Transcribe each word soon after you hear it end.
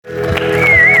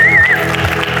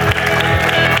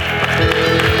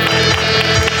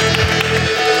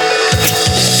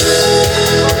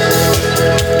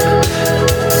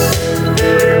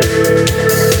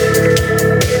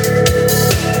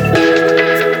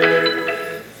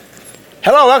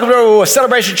Hello, welcome to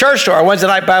Celebration Church, to our Wednesday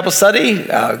night Bible study.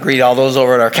 Greet all those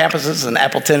over at our campuses in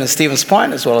Appleton and Stevens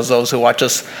Point, as well as those who watch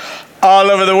us all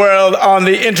over the world on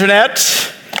the internet.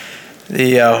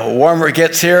 The warmer it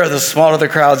gets here, the smaller the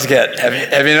crowds get.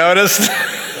 Have you noticed?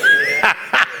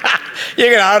 You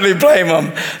can hardly blame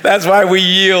them. That's why we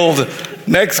yield.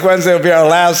 Next Wednesday will be our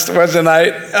last Wednesday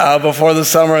night before the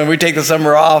summer, and we take the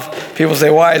summer off. People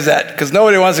say, why is that? Because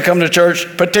nobody wants to come to church,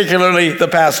 particularly the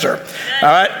pastor. All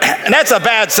right? And that's a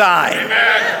bad sign.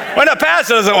 When the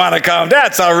pastor doesn't want to come,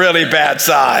 that's a really bad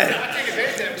sign.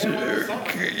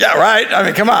 Yeah, right? I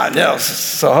mean, come on.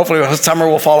 So hopefully summer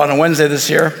will fall on a Wednesday this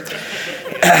year.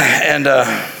 And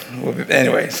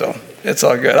anyway, so it's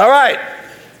all good. All right.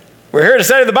 We're here to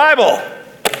study the Bible,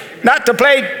 not to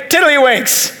play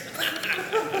tiddlywinks.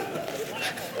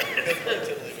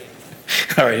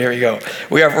 All right, here we go.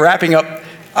 We are wrapping up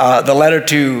the letter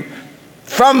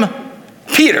from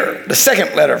Peter, the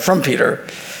second letter from Peter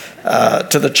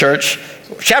to the church,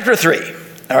 chapter 3.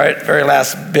 All right, very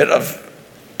last bit of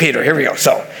Peter. Here we go.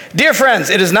 So, dear friends,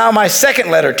 it is now my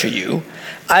second letter to you.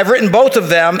 I've written both of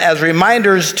them as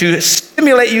reminders to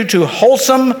stimulate you to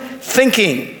wholesome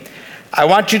thinking. I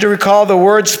want you to recall the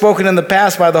words spoken in the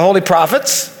past by the holy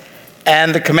prophets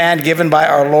and the command given by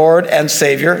our Lord and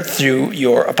Savior through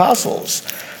your apostles.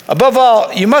 Above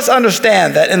all, you must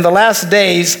understand that in the last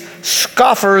days,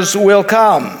 scoffers will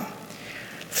come,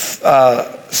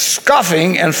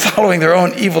 scoffing and following their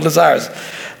own evil desires.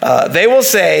 They will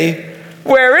say,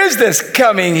 where is this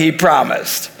coming he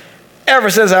promised? Ever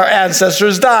since our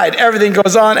ancestors died, everything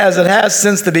goes on as it has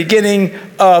since the beginning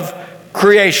of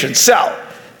creation. So,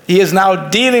 he is now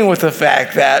dealing with the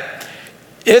fact that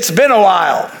it's been a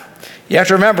while. You have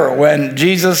to remember, when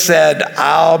Jesus said,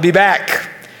 I'll be back,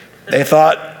 they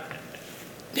thought,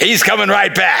 he's coming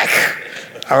right back.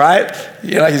 All right?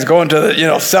 He's going to the,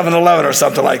 7-Eleven or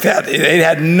something like that. They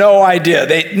had no idea.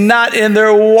 Not in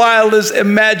their wildest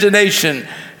imagination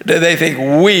did they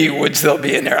think we would still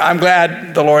be in there. I'm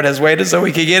glad the Lord has waited so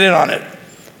we could get in on it.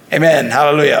 Amen.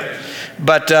 Hallelujah.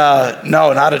 But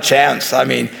no, not a chance. I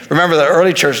mean, remember the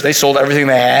early church, they sold everything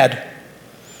they had.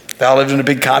 They all lived in a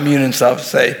big commune and stuff.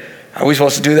 Say, are we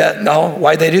supposed to do that? No.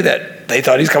 Why'd they do that? They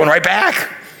thought he's coming right back.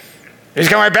 He's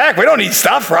coming right back. We don't need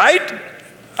stuff, right?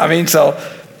 I mean, so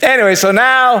anyway, so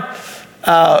now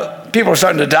people are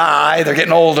starting to die. They're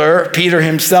getting older. Peter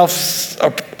himself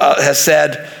has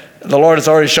said, the Lord has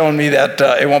already shown me that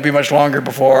it won't be much longer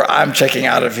before I'm checking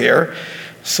out of here.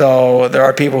 So there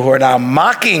are people who are now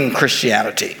mocking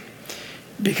Christianity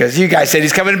because you guys said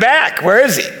he's coming back. Where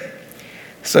is he?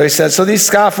 So he said, so these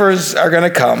scoffers are going to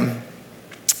come.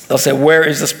 They'll say, where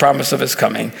is this promise of his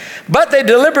coming? But they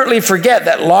deliberately forget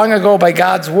that long ago by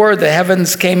God's word, the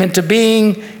heavens came into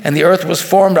being and the earth was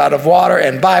formed out of water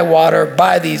and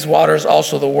by these waters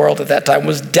also the world at that time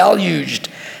was deluged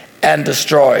and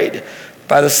destroyed.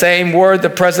 By the same word, the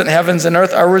present heavens and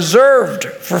earth are reserved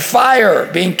for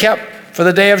fire, being kept for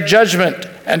the day of judgment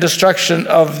and destruction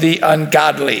of the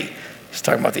ungodly. He's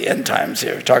talking about the end times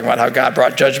here. Talking about how God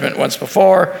brought judgment once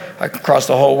before across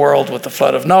the whole world with the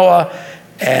flood of Noah.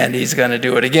 And he's going to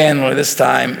do it again, only this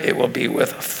time it will be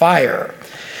with fire.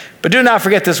 But do not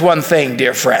forget this one thing,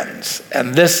 dear friends,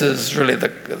 and this is really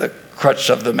the crutch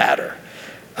of the matter.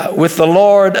 With the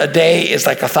Lord, a day is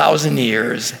like 1,000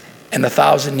 years, and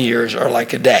 1,000 years are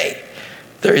like a day.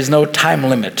 There is no time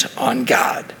limit on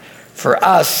God. For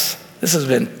us, this has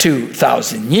been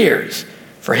 2,000 years.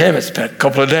 For him, it's been a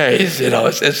couple of days.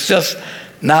 It's just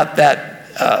not that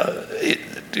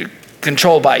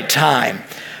controlled by time.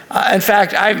 In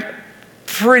fact, I'm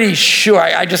pretty sure,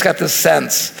 I just got this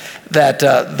sense that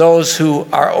those who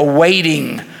are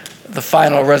awaiting the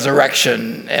final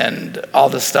resurrection and all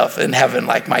this stuff in heaven,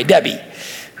 like my Debbie,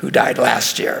 who died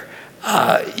last year,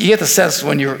 you get the sense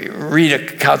when you read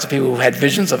accounts of people who had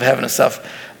visions of heaven and stuff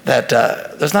that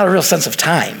there's not a real sense of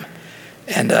time.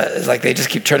 And it's like they just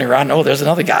keep turning around. Oh, there's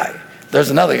another guy. There's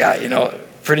another guy.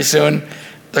 Pretty soon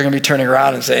they're going to be turning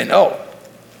around and saying, oh,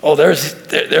 there's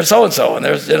so-and-so, and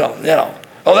there's,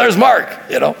 oh, there's Mark,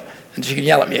 and she can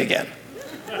yell at me again.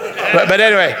 But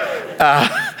anyway, I'm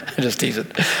just teasing.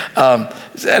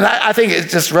 And I think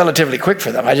it's just relatively quick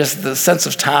for them. The sense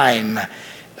of time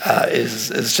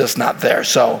is just not there.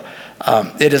 So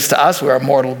it is to us, we are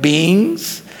mortal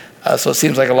beings, so it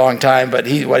seems like a long time, but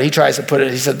what he tries to put it,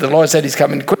 he said, the Lord said he's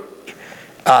coming quickly.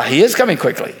 He is coming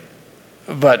quickly,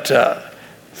 but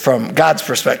from God's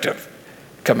perspective,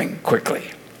 coming quickly.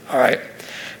 All right.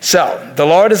 So the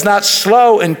Lord is not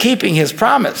slow in keeping his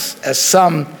promise, as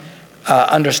some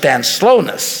understand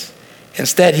slowness.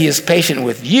 Instead, he is patient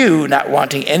with you, not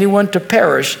wanting anyone to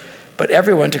perish, but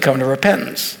everyone to come to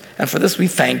repentance. And for this we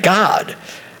thank God.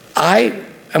 I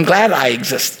am glad I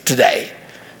exist today.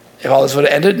 If all this would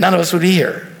have ended, none of us would be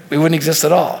here. We wouldn't exist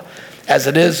at all. As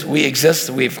it is, we exist.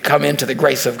 We've come into the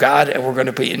grace of God, and we're going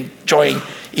to be enjoying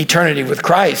eternity with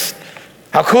Christ.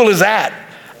 How cool is that?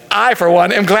 I, for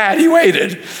one, am glad he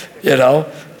waited,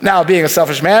 Now, being a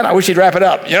selfish man, I wish he'd wrap it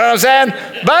up. You know what I'm saying?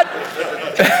 But,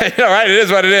 right, it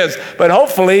is what it is. But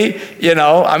hopefully, I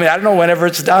don't know, whenever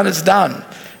it's done, it's done.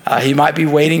 He might be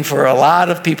waiting for a lot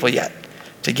of people yet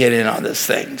to get in on this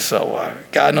thing. So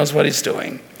God knows what he's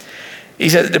doing. He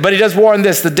says, but he does warn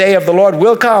this, the day of the Lord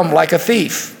will come like a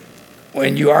thief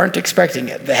when you aren't expecting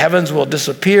it. The heavens will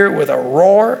disappear with a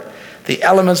roar. The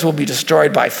elements will be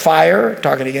destroyed by fire.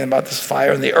 Talking again about this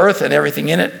fire. And the earth and everything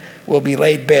in it will be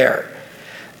laid bare.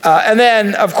 And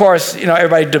then, of course,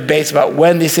 everybody debates about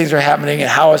when these things are happening and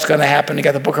how it's going to happen. You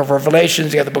got the book of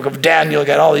Revelations, you got the book of Daniel, you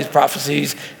got all these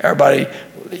prophecies. Everybody,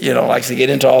 likes to get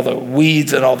into all the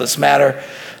weeds and all this matter.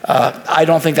 I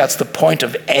don't think that's the point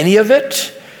of any of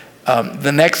it.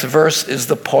 The next verse is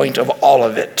the point of all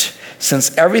of it.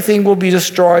 Since everything will be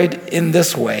destroyed in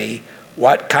this way,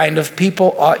 what kind of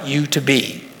people ought you to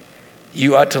be?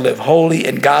 You ought to live holy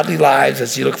and godly lives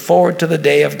as you look forward to the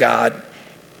day of God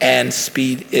and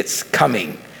speed its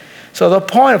coming. So the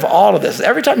point of all of this,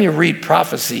 every time you read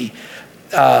prophecy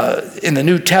in the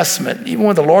New Testament, even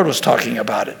when the Lord was talking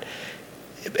about it,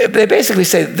 they basically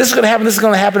say, this is going to happen, this is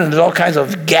going to happen, and there's all kinds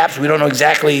of gaps. We don't know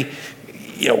exactly,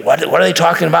 what are they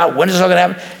talking about? When is this all going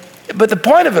to happen? But the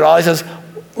point of it all, he says,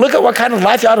 look at what kind of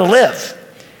life you ought to live.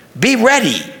 Be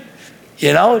ready.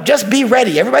 Just be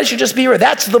ready. Everybody should just be ready.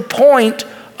 That's the point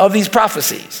of these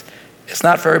prophecies. It's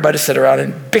not for everybody to sit around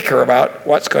and bicker about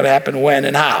what's going to happen, when,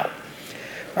 and how.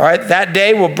 All right, that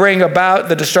day will bring about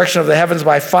the destruction of the heavens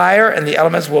by fire, and the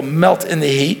elements will melt in the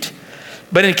heat.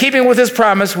 But in keeping with his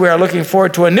promise, we are looking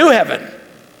forward to a new heaven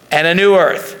and a new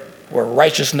earth where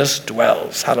righteousness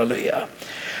dwells. Hallelujah.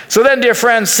 So then, dear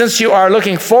friends, since you are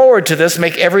looking forward to this,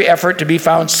 make every effort to be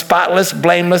found spotless,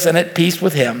 blameless, and at peace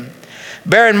with him.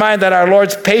 Bear in mind that our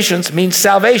Lord's patience means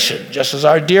salvation, just as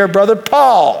our dear brother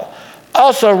Paul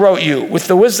also wrote you with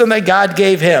the wisdom that God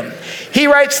gave him. He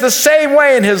writes the same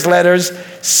way in his letters,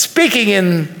 speaking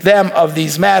in them of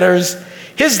these matters.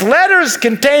 His letters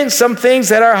contain some things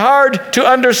that are hard to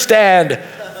understand.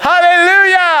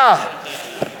 Hallelujah!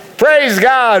 Praise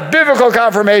God. Biblical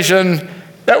confirmation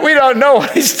that we don't know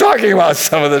what he's talking about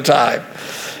some of the time.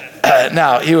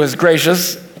 Now, he was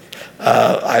gracious,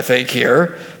 I think,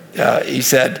 here. He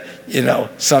said,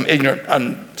 some ignorant,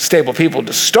 unstable people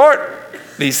distort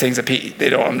these things that they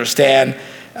don't understand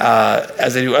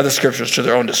as they do other scriptures to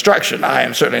their own destruction. I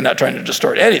am certainly not trying to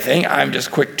distort anything. I'm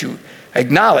just quick to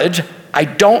acknowledge I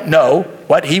don't know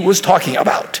what he was talking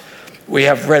about. We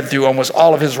have read through almost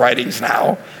all of his writings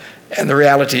now, and the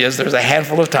reality is there's a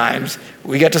handful of times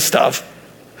we get to stuff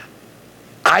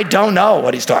I don't know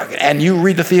what he's talking. And you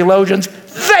read the theologians,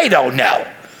 they don't know.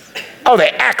 Oh, they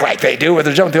act like they do, but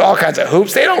they're jumping through all kinds of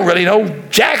hoops. They don't really know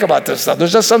jack about this stuff.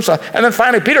 There's just some stuff. And then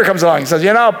finally Peter comes along and says,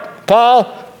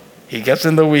 Paul, he gets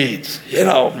in the weeds.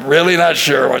 Really not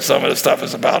sure what some of this stuff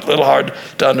is about. A little hard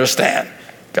to understand.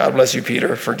 God bless you,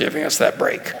 Peter, for giving us that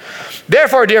break.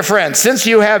 Therefore, dear friends, since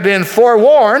you have been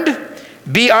forewarned,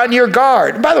 be on your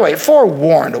guard. By the way,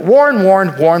 forewarned.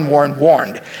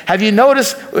 Warned. Have you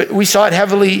noticed, we saw it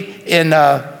heavily in,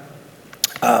 what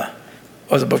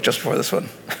was the book just before this one?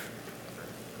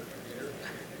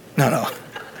 No.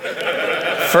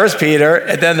 1 Peter,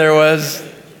 and then there was,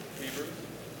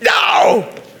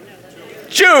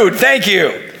 Jude, thank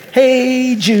you.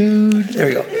 Hey, Jude. There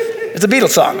we go. It's a Beatles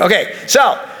song. Okay,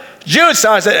 so Jude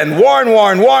saw it and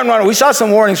warn. We saw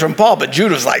some warnings from Paul, but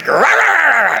Jude was like, rah, rah,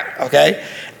 rah, rah. Okay?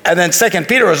 And then 2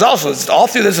 Peter was also, all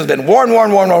through this has been warn,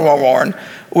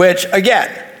 which,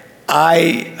 again,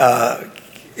 I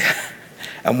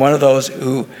am one of those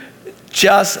who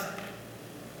just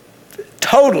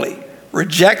totally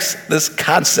rejects this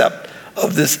concept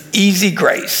of this easy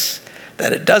grace,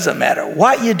 that it doesn't matter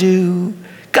what you do,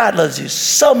 God loves you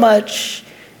so much,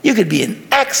 you could be an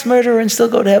axe murderer and still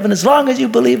go to heaven as long as you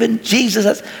believe in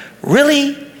Jesus.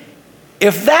 Really?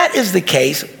 If that is the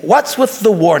case, what's with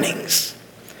the warnings?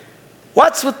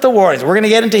 What's with the warnings? We're going to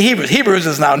get into Hebrews. Hebrews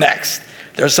is now next.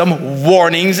 There's some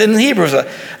warnings in Hebrews.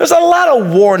 There's a lot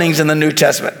of warnings in the New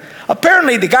Testament.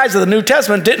 Apparently, the guys of the New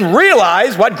Testament didn't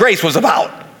realize what grace was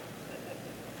about.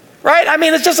 Right? I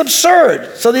mean, it's just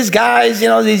absurd. So these guys,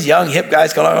 these young hip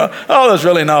guys go, there's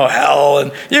really no hell,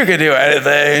 and you can do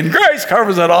anything, and grace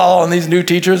covers it all, and these new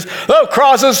teachers, the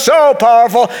cross is so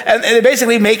powerful, and they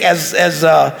basically make, as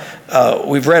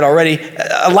we've read already,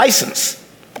 a license.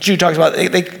 Jude talks about, they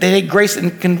take grace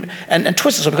and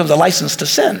twist it so it becomes a license to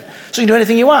sin. So you can do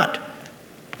anything you want.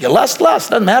 You lust,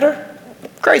 doesn't matter.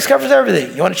 Grace covers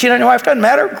everything. You want to cheat on your wife, doesn't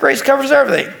matter. Grace covers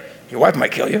everything. Your wife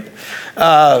might kill you.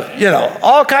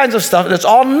 All kinds of stuff. It's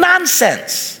all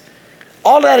nonsense.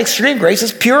 All that extreme grace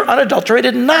is pure,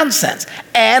 unadulterated nonsense.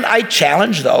 And I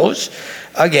challenge those.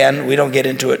 Again, we don't get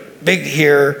into it big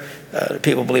here.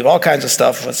 People believe all kinds of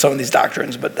stuff with some of these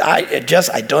doctrines, but I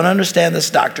don't understand this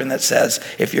doctrine that says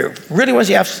if you really want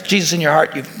to have Jesus in your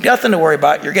heart, you've nothing to worry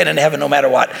about, you're getting into heaven no matter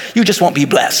what. You just won't be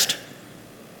blessed.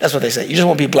 That's what they say. You just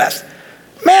won't be blessed.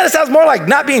 Man, it sounds more like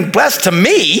not being blessed to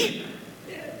me.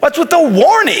 What's with the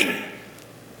warning?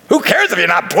 Who cares if you're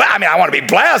not blessed? I mean, I want to be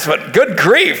blessed, but good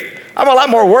grief. I'm a lot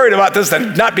more worried about this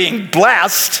than not being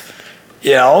blessed.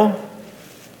 I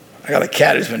got a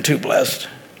cat who's been too blessed.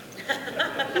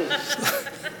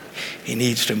 He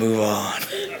needs to move on.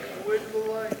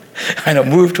 I know,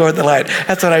 move toward the light.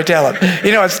 That's what I tell him.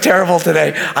 It's terrible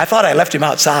today. I thought I left him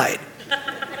outside.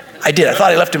 I did. I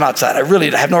thought I left him outside. I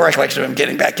really have no recollection of him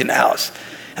getting back in the house.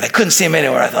 And I couldn't see him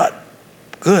anywhere. I thought,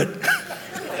 good.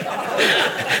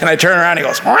 And I turn around and he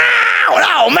goes, wow,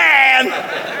 oh man.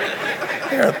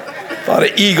 I thought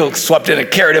an eagle swept in and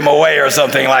carried him away or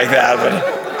something like that. But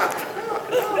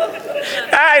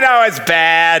I know it's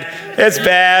bad. It's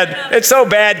bad. It's so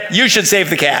bad, you should save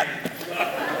the cat.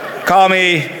 Call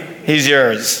me, he's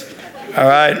yours. All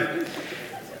right?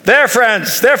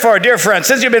 Therefore, dear friends,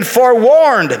 since you've been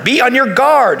forewarned, be on your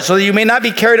guard so that you may not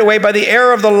be carried away by the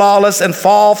error of the lawless and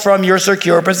fall from your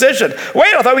secure position.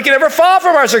 Wait, I thought we could never fall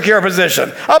from our secure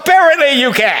position. Apparently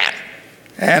you can.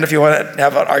 And if you want to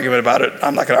have an argument about it,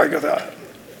 I'm not going to argue about it.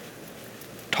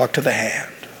 Talk to the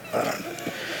hand.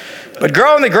 But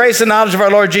grow in the grace and knowledge of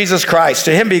our Lord Jesus Christ.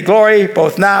 To him be glory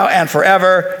both now and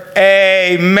forever.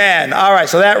 Amen. All right,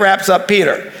 so that wraps up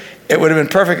Peter. It would have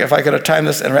been perfect if I could have timed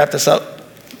this and wrapped this up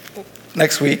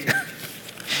next week.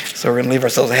 So we're going to leave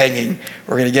ourselves hanging.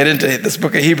 We're going to get into this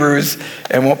book of Hebrews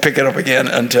and won't pick it up again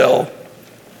until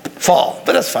fall,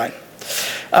 but that's fine.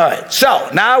 All right, so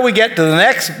now we get to the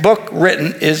next book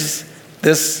written is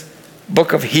this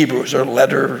book of Hebrews, or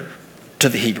letter to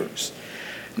the Hebrews.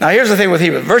 Now here's the thing with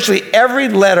Hebrews. Virtually every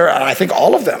letter, and I think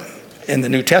all of them in the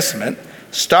New Testament,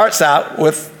 starts out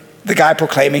with the guy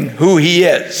proclaiming who he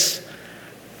is.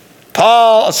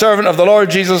 Paul, a servant of the Lord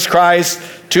Jesus Christ,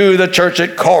 to the church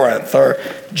at Corinth, or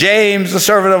James, the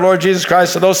servant of the Lord Jesus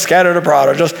Christ, to those scattered abroad,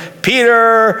 or just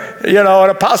Peter, an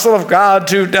apostle of God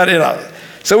to,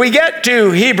 So we get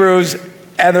to Hebrews,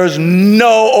 and there's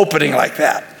no opening like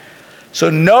that. So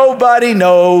nobody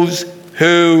knows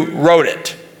who wrote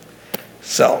it.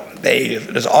 So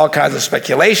there's all kinds of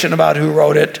speculation about who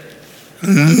wrote it.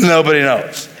 Nobody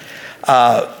knows.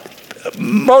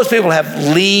 Most people have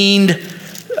leaned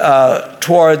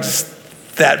towards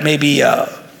that maybe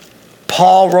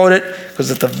Paul wrote it,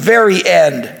 because at the very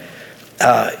end,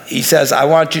 he says, I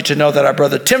want you to know that our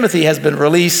brother Timothy has been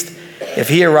released. If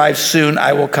he arrives soon,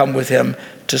 I will come with him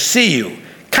to see you.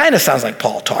 Kind of sounds like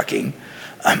Paul talking.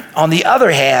 On the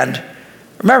other hand,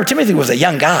 remember, Timothy was a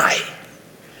young guy.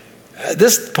 At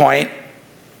this point,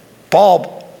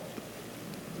 Paul,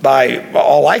 by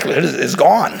all likelihood, is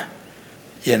gone.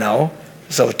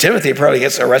 So Timothy probably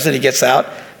gets arrested. He gets out.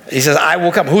 He says, I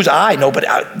will come. Who's I? Nobody.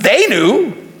 They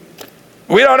knew.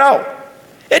 We don't know.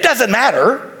 It doesn't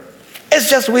matter.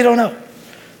 It's just we don't know.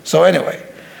 So anyway,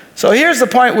 so here's the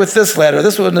point with this letter.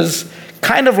 This one is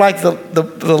kind of like the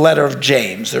letter of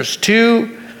James. There's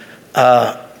two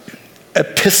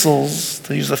epistles,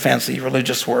 to use the fancy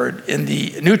religious word, in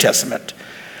the New Testament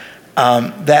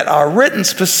that are written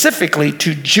specifically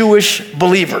to Jewish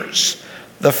believers.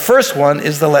 The first one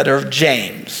is the letter of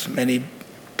James. Many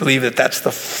believe that that's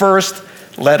the first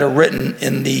letter written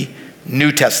in the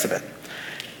New Testament.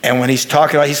 And when he's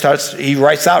talking about, he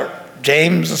writes out,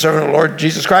 James, the servant of the Lord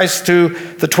Jesus Christ, to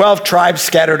the 12 tribes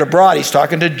scattered abroad. He's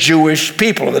talking to Jewish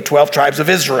people of the 12 tribes of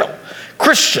Israel.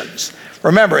 Christians.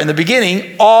 Remember, in the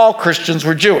beginning, all Christians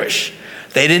were Jewish.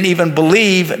 They didn't even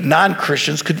believe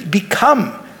non-Christians could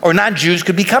become, or non-Jews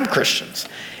could become Christians.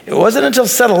 It wasn't until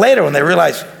settled later when they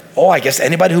realized, I guess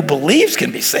anybody who believes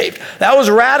can be saved. That was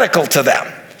radical to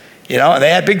them. And they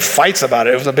had big fights about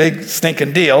it. It was a big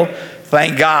stinking deal.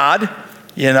 Thank God,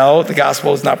 the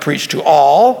gospel is not preached to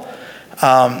all.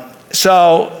 Paul,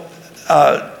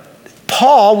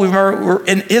 we remember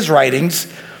in his writings,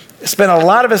 spent a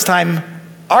lot of his time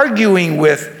arguing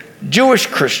with Jewish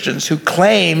Christians who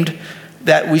claimed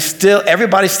that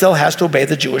everybody still has to obey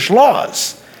the Jewish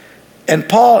laws. And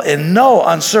Paul, in no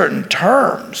uncertain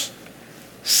terms,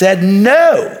 said,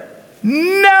 no,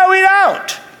 we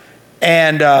don't.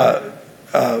 And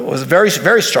was very,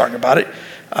 very strong about it.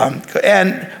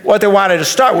 And what they wanted to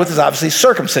start with is obviously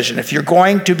circumcision. If you're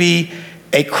going to be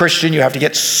a Christian, you have to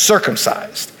get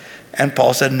circumcised. And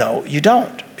Paul said, no, you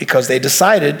don't, because they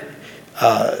decided,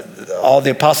 all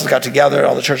the apostles got together,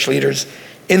 all the church leaders,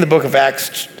 in the book of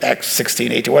Acts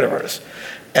 16, 18, whatever it is.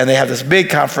 And they have this big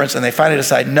conference, and they finally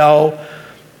decide, no,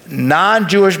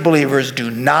 non-Jewish believers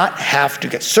do not have to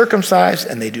get circumcised,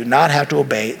 and they do not have to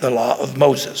obey the law of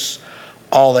Moses.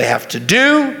 All they have to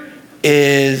do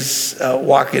is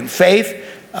walk in faith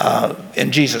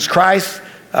in Jesus Christ,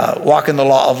 walk in the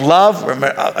law of love.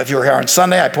 Remember, if you were here on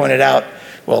Sunday, I pointed out,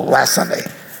 well, last Sunday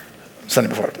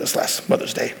before this last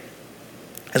Mother's Day,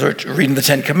 as we're reading the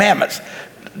Ten Commandments.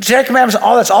 The Ten Commandments,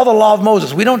 that's all the law of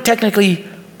Moses. We don't technically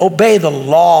obey the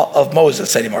law of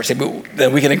Moses anymore. Say,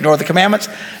 then we can ignore the commandments?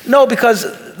 No, because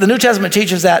the New Testament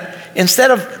teaches that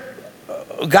instead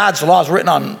of God's laws written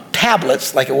on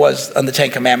tablets like it was on the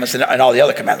Ten Commandments and all the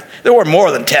other commandments, there were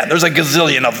more than 10. There's a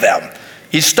gazillion of them.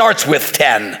 He starts with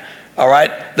 10, all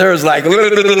right? There's like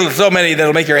so many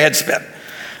that'll make your head spin.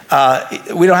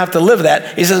 We don't have to live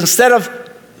that. He says instead of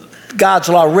God's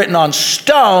law written on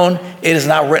stone, it is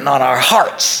now written on our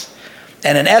hearts.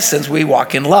 And in essence, we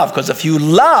walk in love, because if you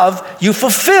love, you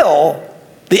fulfill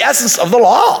the essence of the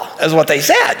law, is what they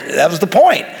said. That was the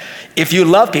point. If you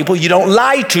love people, you don't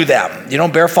lie to them. You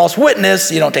don't bear false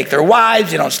witness. You don't take their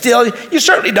wives. You don't steal. You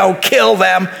certainly don't kill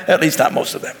them, at least not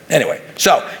most of them. Anyway,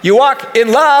 so you walk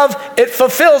in love. It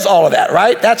fulfills all of that,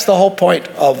 right? That's the whole point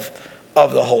of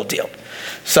the whole deal.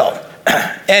 So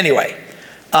anyway,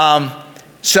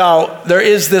 so there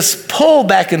is this pull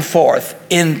back and forth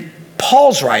in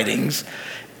Paul's writings.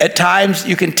 At times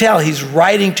you can tell he's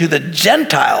writing to the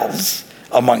Gentiles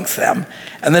amongst them,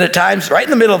 and then at times right in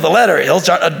the middle of the letter he'll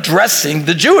start addressing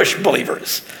the Jewish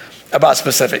believers about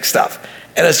specific stuff.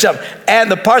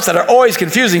 And the parts that are always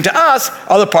confusing to us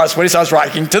are the parts when he starts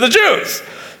writing to the Jews,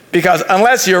 because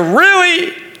unless you're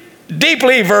really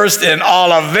deeply versed in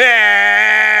all of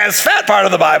this fat part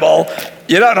of the Bible,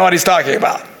 you don't know what he's talking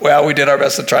about. Well, we did our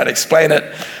best to try to explain it.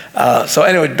 So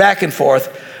anyway, back and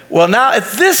forth. Well, now at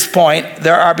this point,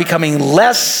 there are becoming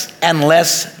less and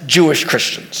less Jewish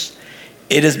Christians.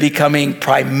 It is becoming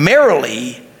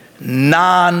primarily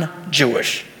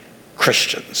non-Jewish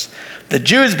Christians. The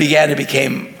Jews began to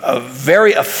become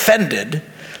very offended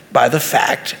by the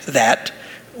fact that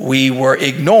we were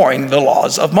ignoring the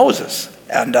laws of Moses.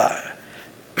 And I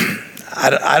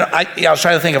was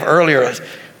trying to think of earlier,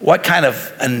 what kind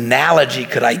of analogy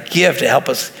could I give to help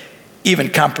us even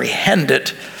comprehend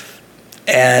it?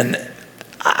 And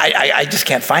I just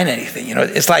can't find anything. You know,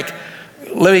 it's like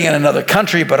living in another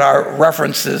country, but our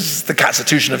reference is the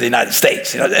Constitution of the United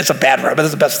States. You know, it's a bad reference, but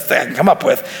it's the best thing I can come up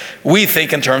with. We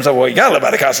think in terms of, well, you got to live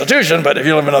by the Constitution, but if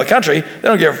you live in another country, they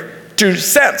don't give 2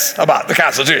 cents about the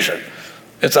Constitution.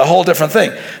 It's a whole different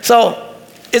thing. So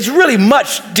it's really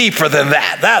much deeper than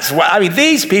that. That's why, I mean,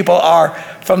 these people are,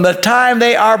 from the time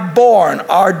they are born,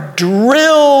 are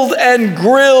drilled and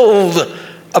grilled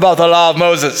about the law of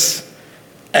Moses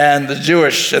and the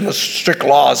Jewish and the strict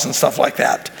laws and stuff like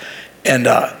that. And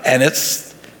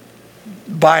it's,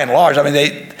 by and large, I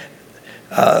mean,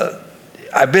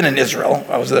 I've been in Israel.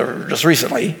 I was there just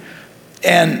recently.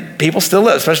 And people still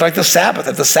live, especially like the Sabbath.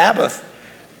 At the Sabbath,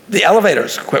 the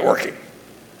elevators quit working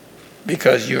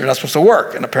because you're not supposed to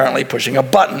work. And apparently pushing a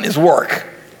button is work.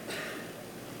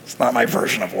 It's not my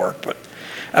version of work, but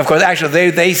of course,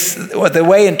 actually, what the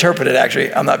way interpreted,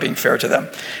 actually, I'm not being fair to them.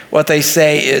 What they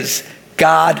say is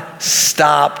God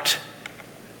stopped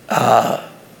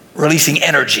releasing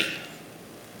energy.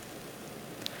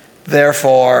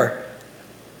 Therefore,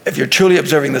 if you're truly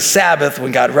observing the Sabbath,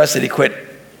 when God rested, he quit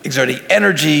exerting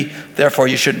energy. Therefore,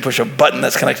 you shouldn't push a button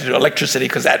that's connected to electricity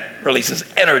because that releases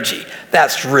energy.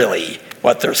 That's really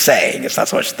what they're saying. It's not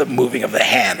so much the moving of the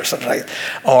hand or something like that.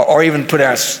 Or even putting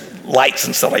on lights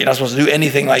and stuff like that. You're not supposed to do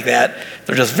anything like that.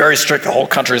 They're just very strict. The whole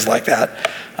country is like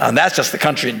that. That's just the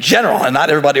country in general. And not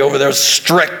everybody over there is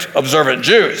strict, observant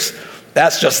Jews.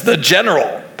 That's just the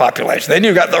general population. Then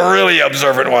you've got the really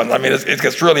observant ones. I mean, it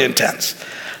gets really intense.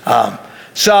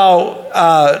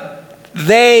 So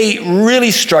they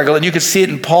really struggle, and you can see it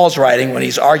in Paul's writing when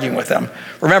he's arguing with them.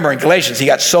 Remember in Galatians, he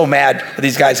got so mad with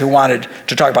these guys who wanted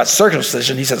to talk about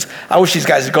circumcision. He says, I wish these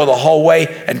guys would go the whole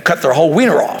way and cut their whole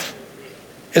wiener off.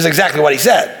 Is exactly what he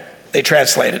said. They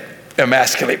translate it,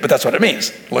 emasculate, but that's what it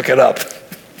means. Look it up.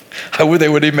 How would they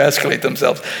emasculate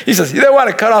themselves? He says, they want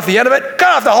to cut off the end of it?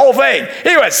 Cut off the whole thing.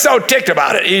 He was so ticked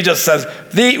about it. He just says,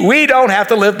 we don't have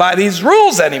to live by these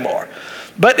rules anymore.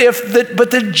 But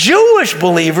the Jewish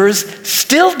believers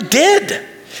still did.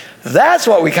 That's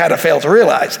what we kind of fail to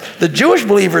realize. The Jewish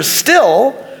believers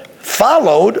still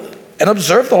followed and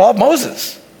observed the law of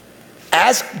Moses.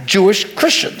 as Jewish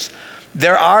Christians.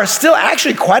 There are still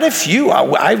actually quite a few.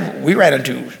 We ran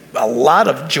into a lot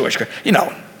of Jewish,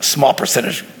 small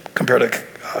percentage compared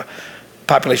to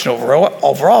population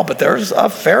overall, but there's a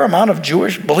fair amount of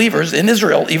Jewish believers in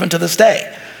Israel even to this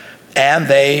day. And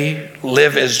they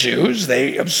live as Jews.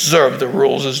 They observe the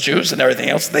rules as Jews and everything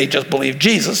else. They just believe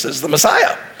Jesus is the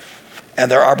Messiah. And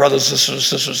they're our brothers and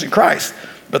sisters in Christ.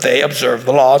 But they observe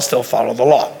the law and still follow the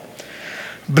law.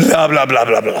 Blah, blah, blah,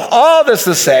 blah, blah. All this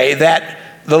to say that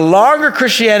the longer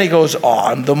Christianity goes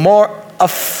on, the more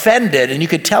offended, and you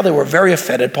could tell they were very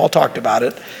offended. Paul talked about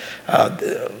it.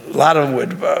 A lot of them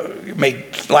would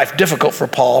make life difficult for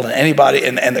Paul and anybody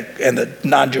and the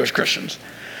non-Jewish Christians.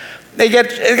 They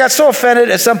got so offended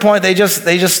at some point they just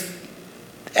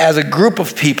as a group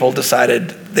of people decided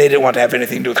they didn't want to have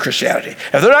anything to do with Christianity.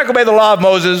 If they're not going to obey the law of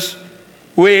Moses,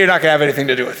 we're not going to have anything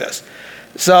to do with this.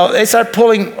 So they start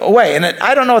pulling away. And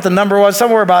I don't know what the number was.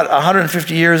 Somewhere about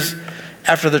 150 years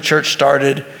after the church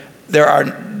started, there are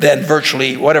then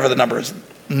virtually, whatever the number is,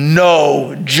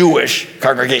 no Jewish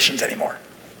congregations anymore.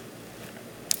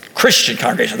 Christian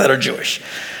congregations that are Jewish.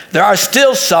 There are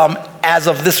still some as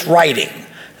of this writing.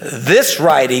 This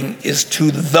writing is to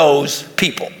those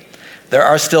people. There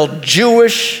are still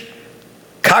Jewish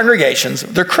congregations.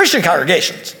 They're Christian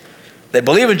congregations. They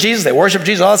believe in Jesus, they worship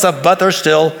Jesus, all that stuff, but they're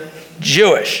still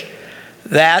Jewish.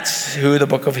 That's who the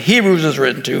book of Hebrews is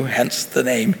written to, hence the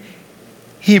name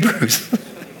Hebrews.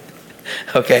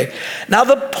 Okay. Now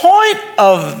the point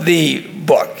of the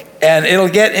book, and it'll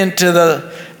get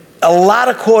into a lot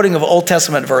of quoting of Old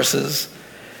Testament verses,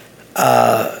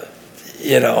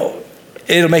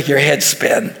 it'll make your head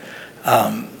spin.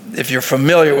 If you're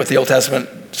familiar with the Old Testament,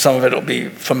 some of it will be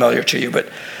familiar to you, but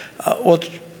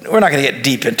we're not going to get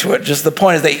deep into it. Just the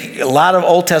point is a lot of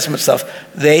Old Testament stuff,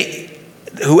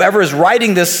 whoever is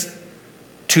writing this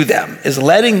to them is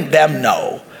letting them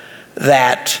know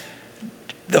that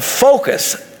the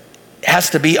focus has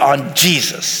to be on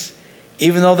Jesus.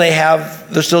 Even though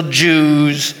they're still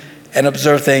Jews and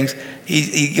observe things,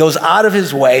 he goes out of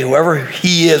his way, whoever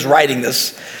he is writing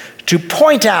this, to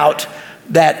point out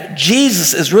that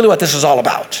Jesus is really what this is all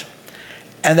about.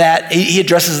 And that he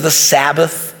addresses the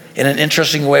Sabbath in an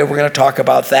interesting way. We're going to talk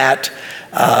about that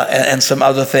and some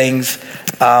other things.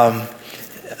 And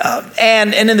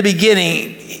in the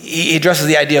beginning, he addresses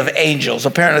the idea of angels.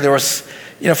 Apparently there was,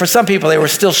 for some people, they were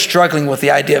still struggling with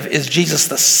the idea of, is Jesus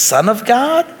the Son of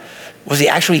God? Was he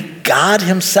actually God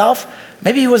himself?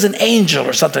 Maybe he was an angel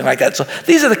or something like that. So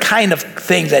these are the kind of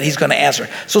things that he's going to answer.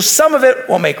 So some of it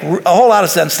won't make a whole lot of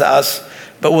sense to us,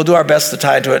 but we'll do our best to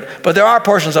tie into it. But there are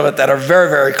portions of it that are very,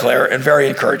 very clear and very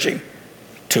encouraging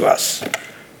to us.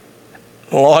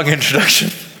 Long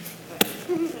introduction.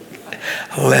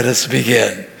 Let us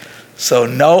begin. So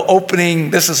no opening,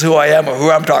 this is who I am or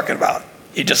who I'm talking about.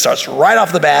 He just starts right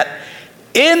off the bat.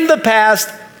 In the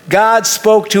past, God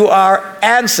spoke to our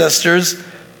ancestors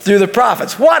through the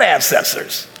prophets. What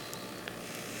ancestors?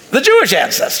 The Jewish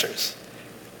ancestors.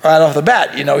 Right off the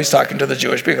bat, he's talking to the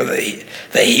Jewish people, the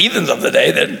heathens of the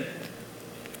day. Then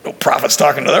prophets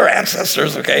talking to their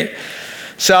ancestors, okay?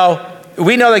 So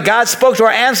we know that God spoke to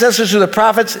our ancestors through the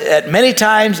prophets at many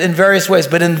times in various ways.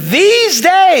 But in these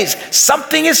days,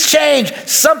 something has changed.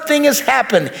 Something has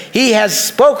happened. He has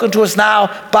spoken to us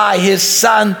now by his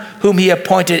Son, whom he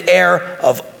appointed heir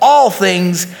of all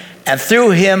things, and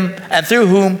through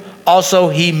whom also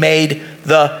he made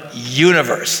the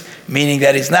universe. Meaning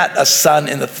that he's not a son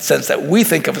in the sense that we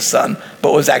think of a son,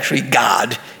 but was actually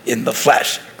God in the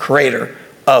flesh, creator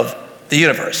of the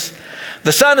universe.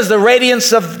 The Son is the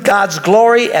radiance of God's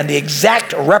glory and the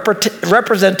exact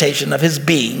representation of his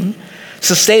being,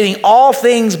 sustaining all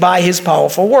things by his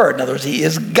powerful word. In other words, he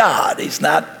is God. He's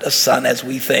not a son as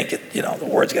we think. The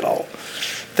words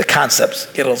the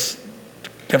concepts get a little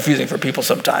confusing for people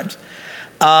sometimes.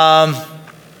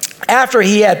 After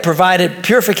he had provided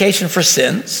purification for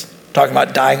sins, talking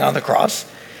about dying on the cross,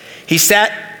 he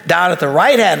sat down at the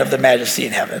right hand of the Majesty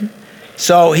in heaven.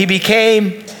 So he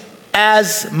became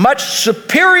as much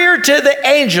superior to the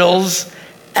angels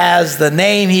as the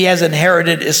name he has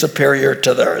inherited is superior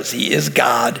to theirs. He is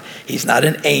God. He's not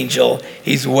an angel.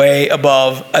 He's way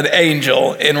above an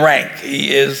angel in rank.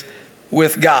 He is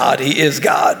with God. He is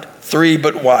God. Three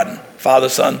but one. Father,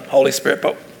 Son, Holy Spirit,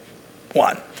 but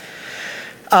one.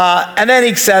 And then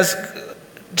he says,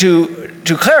 to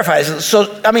clarify,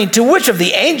 to which of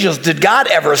the angels did God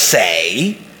ever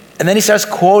say? And then he starts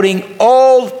quoting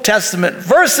Old Testament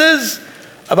verses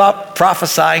about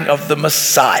prophesying of the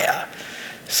Messiah.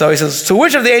 So he says, to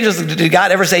which of the angels did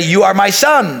God ever say, you are my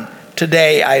son?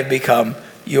 Today I have become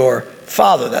your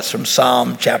father. That's from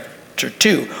Psalm chapter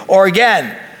 2. Or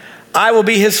again, I will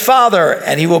be his father,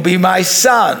 and he will be my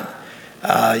son.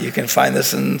 You can find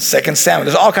this in 2 Samuel.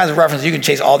 There's all kinds of references. You can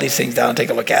chase all these things down and take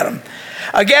a look at them.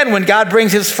 Again, when God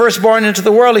brings his firstborn into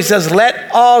the world, he says,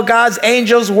 let all God's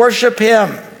angels worship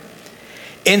him.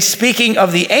 In speaking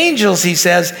of the angels, he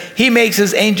says, he makes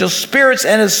his angels spirits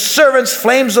and his servants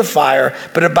flames of fire.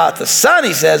 But about the Son,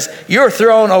 he says, your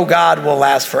throne, O God, will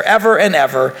last forever and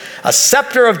ever. A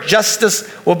scepter of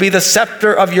justice will be the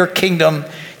scepter of your kingdom.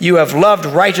 You have loved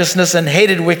righteousness and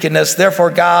hated wickedness. Therefore,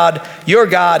 God, your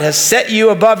God, has set you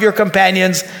above your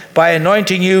companions by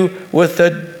anointing you with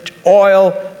the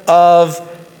oil of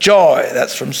joy.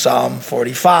 That's from Psalm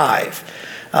 45.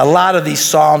 A lot of these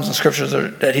psalms and scriptures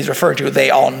that he's referring to, they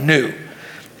all knew.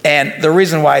 And the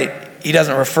reason why he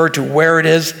doesn't refer to where it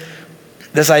is,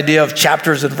 this idea of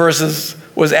chapters and verses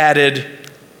was added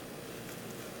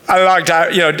a long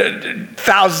time,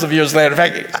 thousands of years later. In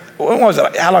fact, when was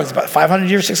it? How long is it? About 500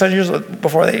 years, 600 years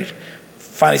before they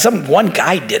finally, one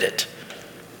guy did it.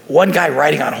 One guy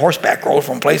riding on horseback rode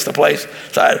from place to place,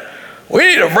 said, we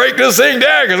need to break this thing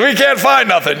down because we can't find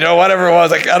nothing, whatever it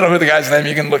was. I don't know who the guy's name,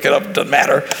 you can look it up, it doesn't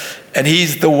matter. And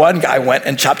he's the one guy went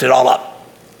and chopped it all up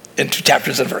into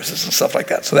chapters and verses and stuff like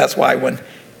that. So that's why when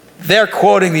they're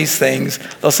quoting these things,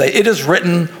 they'll say, it is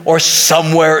written, or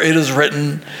somewhere it is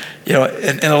written. In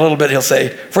a little bit he'll say,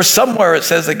 for somewhere it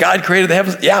says that God created the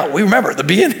heavens. Yeah, we remember the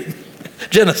beginning,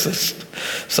 Genesis.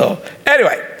 So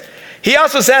anyway, he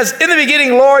also says, in the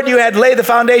beginning, Lord, you had laid the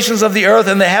foundations of the earth,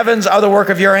 and the heavens are the work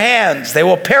of your hands. They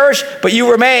will perish, but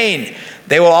you remain.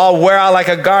 They will all wear out like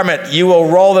a garment. You will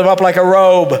roll them up like a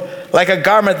robe. Like a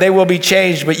garment, they will be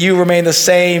changed, but you remain the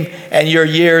same, and your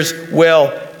years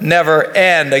will never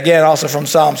end. Again, also from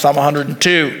Psalm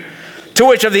 102. To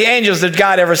which of the angels did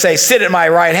God ever say, sit at my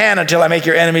right hand until I make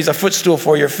your enemies a footstool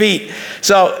for your feet?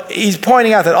 So he's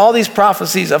pointing out that all these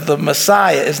prophecies of the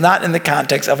Messiah is not in the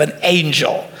context of an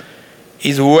angel.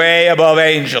 He's way above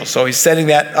angels, so he's setting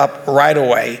that up right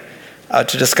away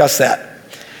to discuss that.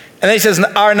 And then he says,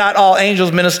 are not all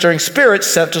angels ministering spirits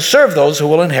sent to serve those who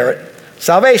will inherit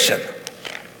salvation?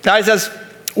 Now he says,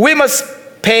 we must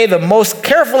pay the most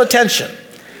careful attention,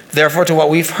 therefore, to what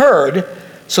we've heard,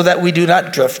 so that we do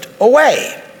not drift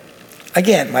away.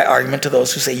 Again, my argument to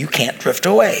those who say you can't drift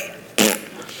away.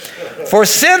 For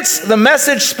since the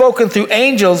message spoken through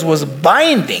angels was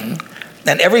binding,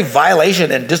 and every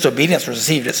violation and disobedience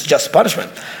received its just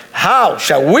punishment, how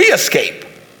shall we escape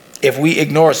if we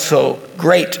ignore so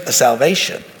great a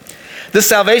salvation? This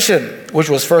salvation, which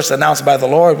was first announced by the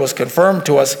Lord, was confirmed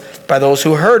to us by those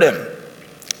who heard him.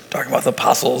 Talking about the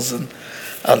apostles and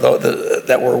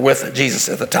that were with Jesus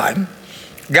at the time.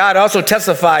 God also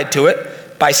testified to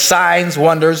it by signs,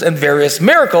 wonders, and various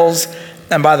miracles,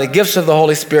 and by the gifts of the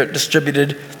Holy Spirit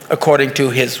distributed according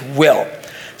to his will.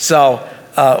 So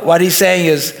what he's saying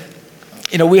is,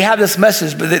 we have this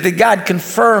message, but that God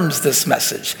confirms this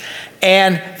message.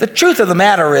 And the truth of the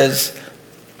matter is,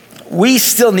 we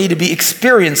still need to be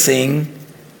experiencing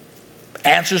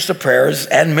answers to prayers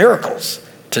and miracles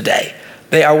today.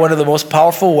 They are one of the most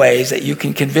powerful ways that you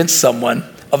can convince someone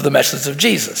of the message of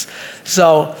Jesus.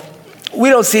 So we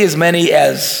don't see as many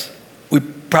as we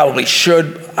probably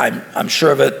should. I'm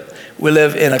sure of it. We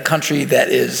live in a country that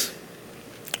is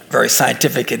very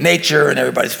scientific in nature, and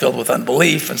everybody's filled with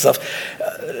unbelief and stuff.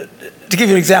 To give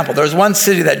you an example, there's one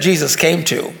city that Jesus came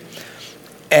to,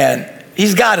 and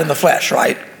he's God in the flesh,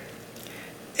 right?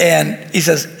 And he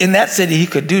says, in that city, he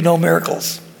could do no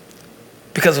miracles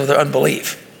because of their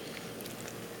unbelief.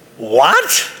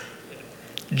 What?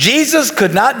 Jesus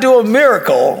could not do a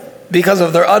miracle because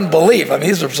of their unbelief. I mean,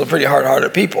 these are some pretty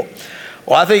hard-hearted people.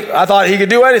 Well, I thought he could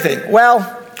do anything.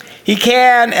 Well, he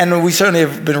can, and we certainly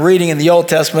have been reading in the Old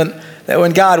Testament that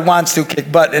when God wants to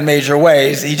kick butt in major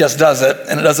ways, he just does it,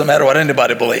 and it doesn't matter what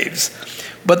anybody believes.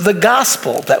 But the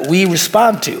gospel that we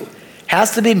respond to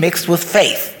has to be mixed with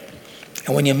faith.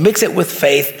 And when you mix it with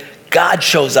faith, God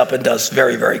shows up and does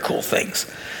very, very cool things.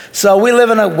 So we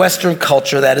live in a Western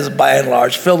culture that is by and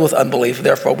large filled with unbelief.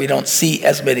 Therefore, we don't see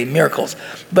as many miracles.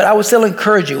 But I would still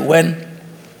encourage you, when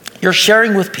you're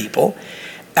sharing with people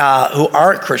who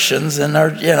aren't Christians and are,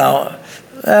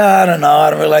 I don't know, I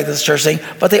don't really like this church thing,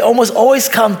 but they almost always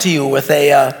come to you with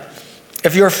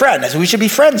if you're a friend, we should be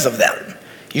friends of them.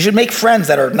 You should make friends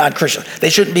that are non-Christian. They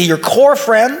shouldn't be your core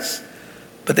friends,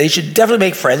 but they should definitely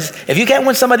make friends. If you can't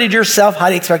win somebody to yourself, how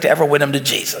do you expect to ever win them to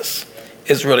Jesus?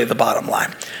 Is really the bottom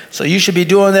line. So you should be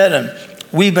doing that, and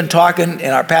we've been talking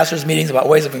in our pastors' meetings about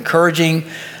ways of encouraging,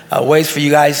 ways for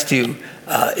you guys to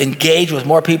engage with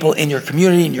more people in your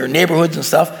community, in your neighborhoods and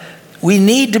stuff. We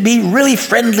need to be really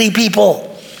friendly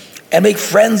people and make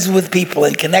friends with people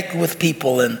and connect with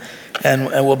people, and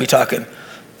we'll be talking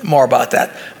more about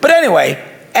that. But anyway,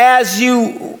 as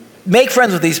you make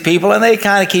friends with these people, and they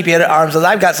kind of keep you at arm's length.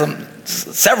 I've got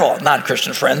several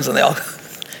non-Christian friends, and they all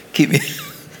keep me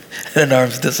at an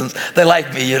arm's distance. They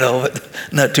like me, but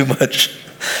not too much.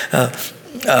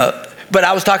 But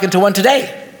I was talking to one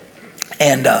today,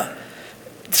 and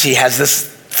she has this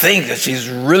thing that she's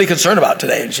really concerned about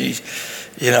today, and she,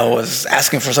 was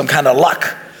asking for some kind of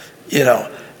luck, And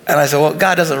I said, well,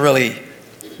 God doesn't really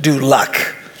do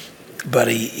luck, but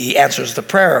he answers the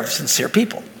prayer of sincere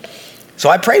people. So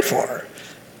I prayed for her,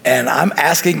 and I'm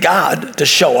asking God to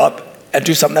show up and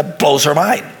do something that blows her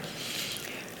mind.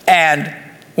 And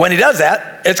when he does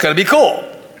that, it's going to be cool,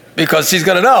 because she's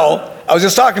going to know, I was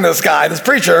just talking to this guy, this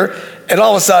preacher, and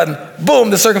all of a sudden, boom,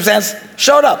 the circumstance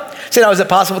showed up. So now, is it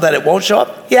possible that it won't show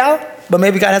up? Yeah, but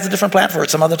maybe God has a different plan for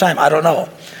it some other time. I don't know.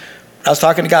 I was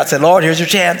talking to God, said, Lord, here's your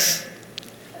chance.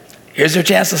 Here's your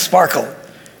chance to sparkle.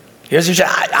 Here's your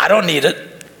chance. I don't need it.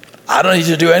 I don't need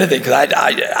you to do anything, because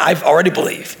I've already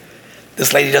believed.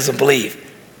 This lady doesn't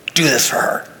believe. Do this for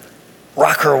her.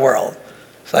 Rock her world.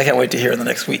 So I can't wait to hear in the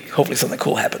next week. Hopefully something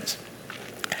cool happens.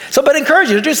 So, but I encourage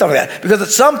you to do something like that, because at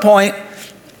some point,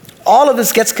 all of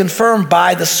this gets confirmed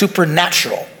by the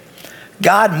supernatural.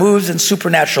 God moves in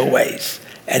supernatural ways,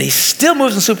 and he still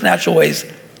moves in supernatural ways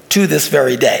to this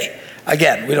very day.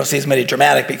 Again, we don't see as many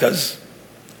dramatic because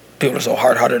people are so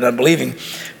hard-hearted and unbelieving,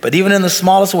 but even in the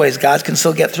smallest ways, God can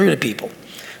still get through to people.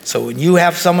 So when you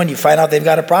have someone, you find out they've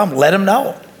got a problem, let them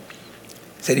know.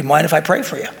 Say, do you mind if I pray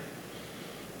for you?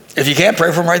 If you can't,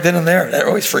 pray for them right then and there. That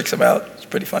always freaks them out. It's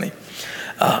pretty funny.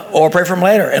 Or pray for them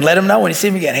later and let them know when you see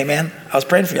them again. Hey, man, I was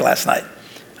praying for you last night.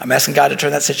 I'm asking God to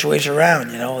turn that situation around,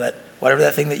 that whatever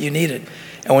that thing that you needed.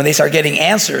 And when they start getting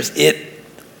answers, it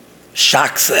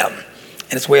shocks them.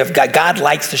 And it's a way of God. God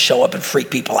likes to show up and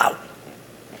freak people out.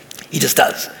 He just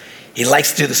does. He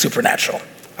likes to do the supernatural.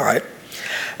 All right.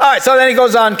 So then he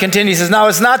goes on, continues. He says, now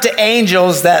it's not to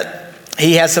angels that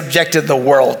he has subjected the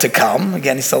world to come.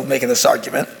 Again, he's still making this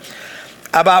argument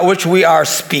about which we are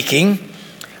speaking.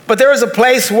 But there is a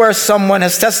place where someone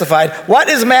has testified, what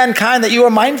is mankind that you are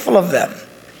mindful of them?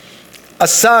 A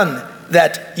son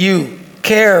that you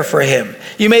care for him.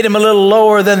 You made him a little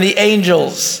lower than the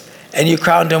angels, and you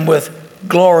crowned him with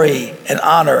glory and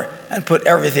honor and put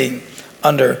everything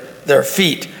under their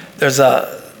feet.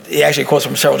 He actually quotes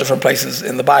from several different places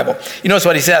in the Bible. You notice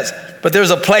what he says, but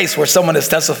there's a place where someone has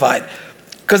testified,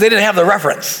 because they didn't have the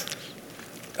reference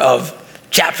of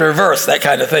chapter, verse, that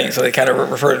kind of thing. So they kind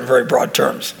of referred in very broad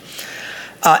terms.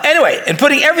 Anyway, in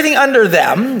putting everything under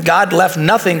them, God left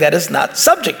nothing that is not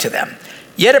subject to them.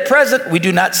 Yet at present, we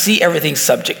do not see everything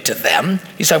subject to them.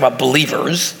 He's talking about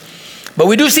believers. But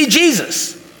we do see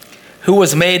Jesus, who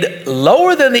was made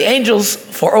lower than the angels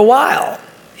for a while.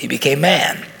 He became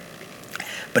man.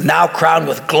 But now crowned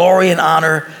with glory and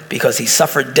honor because he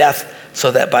suffered death,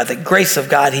 so that by the grace of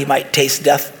God he might taste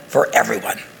death for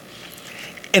everyone.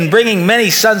 In bringing many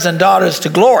sons and daughters to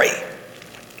glory,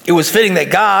 it was fitting that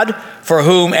God, for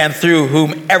whom and through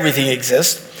whom everything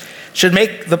exists, should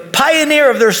make the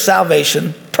pioneer of their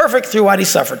salvation perfect through what he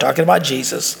suffered, talking about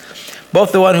Jesus.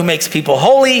 Both the one who makes people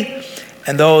holy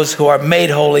and those who are made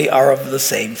holy are of the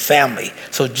same family.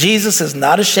 So Jesus is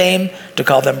not ashamed to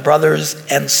call them brothers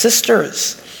and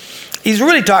sisters. He's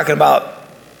really talking about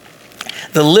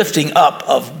the lifting up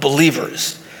of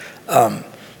believers.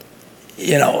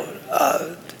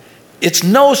 It's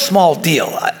no small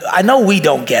deal. I know we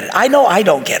don't get it. I know I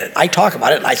don't get it. I talk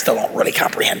about it and I still don't really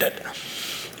comprehend it.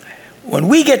 When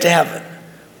we get to heaven,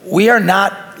 we are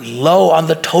not low on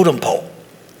the totem pole.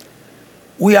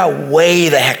 We are way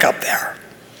the heck up there,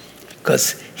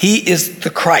 because he is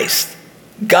the Christ,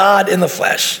 God in the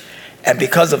flesh. And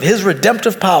because of his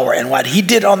redemptive power and what he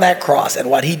did on that cross and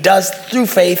what he does through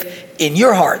faith in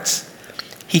your hearts,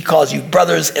 he calls you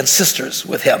brothers and sisters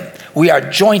with him. We are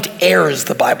joint heirs,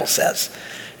 the Bible says.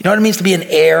 You know what it means to be an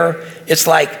heir? It's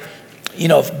like,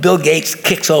 if Bill Gates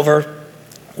kicks over,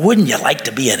 wouldn't you like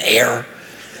to be an heir?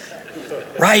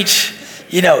 Right?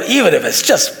 Even if it's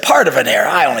just part of an heir,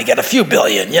 I only get a few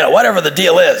billion, whatever the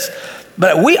deal is.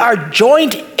 But we are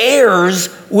joint heirs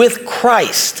with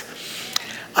Christ.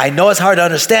 I know it's hard to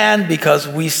understand because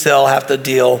we still have to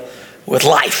deal with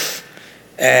life.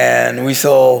 And we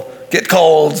still get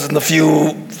colds and the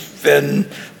flu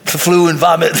and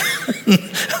vomit.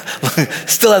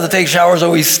 Still have to take showers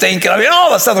or we stink.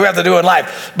 All the stuff that we have to do in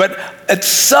life. But at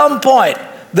some point,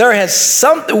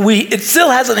 it still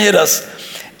hasn't hit us.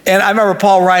 And I remember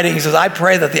Paul writing, he says, I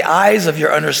pray that the eyes of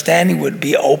your understanding would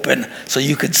be open so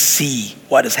you could see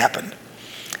what has happened.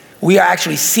 We are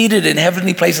actually seated in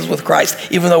heavenly places with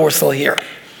Christ, even though we're still here.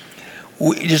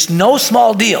 It's no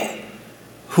small deal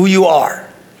who you are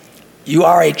You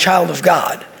are a child of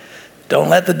God. Don't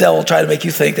let the devil try to make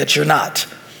you think that you're not.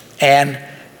 And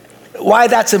why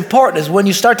that's important is when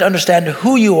you start to understand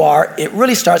who you are, it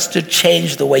really starts to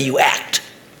change the way you act.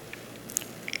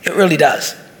 It really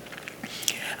does.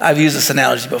 I've used this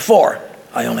analogy before.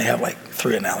 I only have like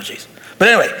 3 analogies. But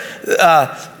anyway,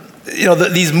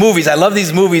 these movies, I love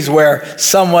these movies where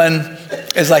someone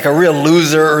is like a real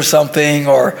loser or something,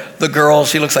 or the girl,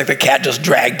 she looks like the cat just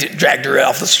dragged her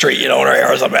off the street, in her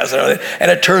hair or something.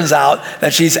 And it turns out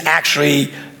that she's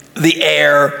actually the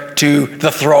heir to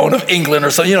the throne of England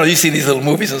or something. You see these little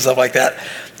movies and stuff like that.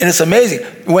 And it's amazing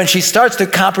when she starts to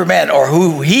comprehend,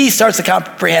 or he starts to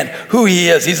comprehend who he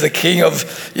is. He's the king of,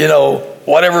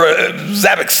 whatever,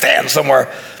 Zabakistan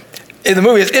somewhere. In the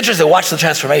movie, it's interesting to watch the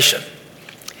transformation.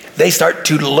 They start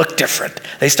to look different.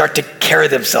 They start to carry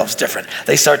themselves different.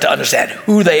 They start to understand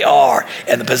who they are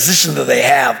and the position that they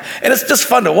have. And it's just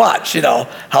fun to watch,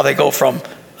 how they go from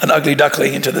an ugly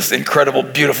duckling into this incredible,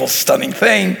 beautiful, stunning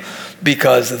thing,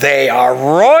 because they are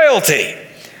royalty.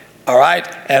 All right?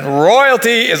 And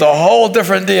royalty is a whole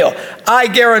different deal. I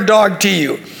guarantee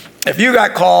you, if you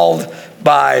got called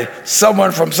by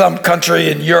someone from some country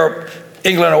in Europe,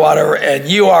 England or whatever, and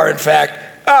you are in fact,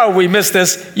 we missed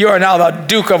this, you are now the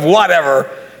Duke of whatever,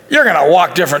 you're going to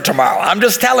walk different tomorrow. I'm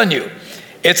just telling you.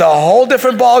 It's a whole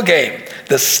different ball game.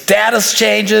 The status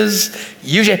changes.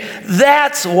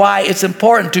 That's why it's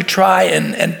important to try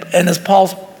and as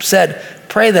Paul said,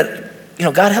 pray that,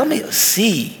 God, help me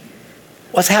see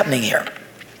what's happening here.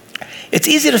 It's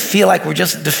easy to feel like we're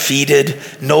just defeated,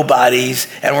 nobodies,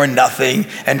 and we're nothing,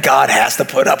 and God has to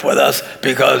put up with us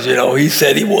because, he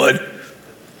said he would.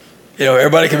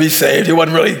 Everybody can be saved. He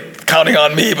wasn't really counting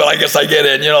on me, but I guess I get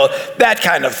in, that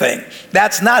kind of thing.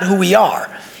 That's not who we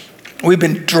are. We've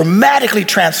been dramatically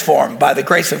transformed by the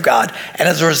grace of God. And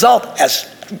as a result, as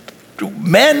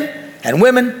men and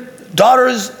women,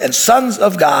 daughters and sons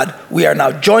of God, we are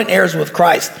now joint heirs with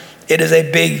Christ. It is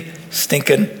a big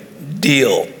stinking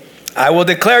deal. I will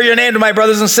declare your name to my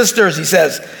brothers and sisters, he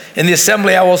says. In the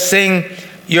assembly I will sing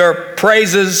your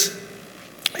praises.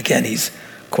 Again, he's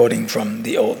quoting from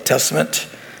the Old Testament.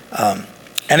 And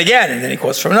then he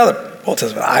quotes from another Old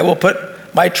Testament. I will put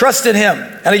my trust in him.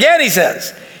 And again he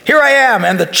says, here I am,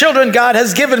 and the children God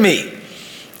has given me.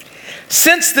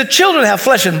 Since the children have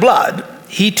flesh and blood,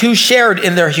 he too shared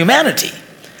in their humanity,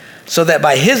 so that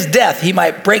by his death he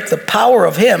might break the power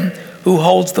of him who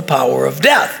holds the power of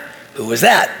death. Who is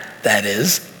that? That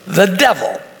is the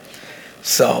devil.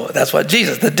 So that's what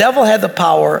the devil had the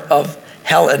power of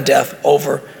hell and death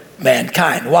over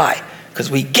mankind. Why?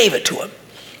 Because we gave it to him.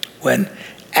 When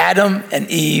Adam and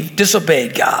Eve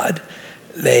disobeyed God,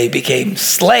 they became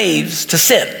slaves to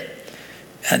sin.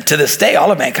 And to this day,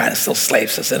 all of mankind is still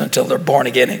slaves to sin until they're born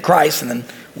again in Christ, and then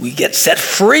we get set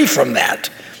free from that,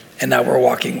 and now we're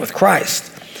walking with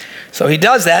Christ. So he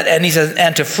does that, and he says,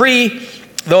 and to free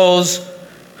those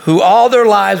who all their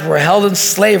lives were held in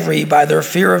slavery by their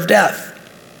fear of death,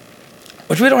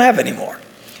 which we don't have anymore.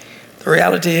 The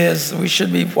reality is we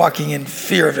should be walking in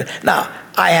fear of it. Now,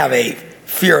 I have a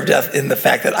fear of death in the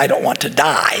fact that I don't want to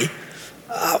die,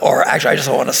 or actually I just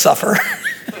don't want to suffer.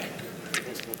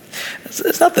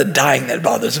 It's not the dying that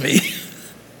bothers me.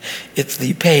 It's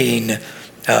the pain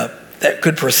that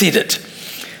could precede it.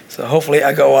 So hopefully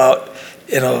I go out,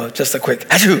 just a quick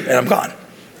achoo, and I'm gone.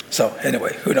 So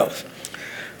anyway, who knows?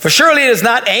 For surely it is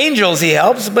not angels he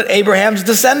helps, but Abraham's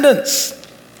descendants.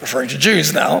 Referring to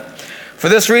Jews now. For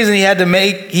this reason he had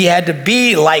to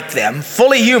be like them,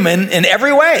 fully human in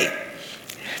every way.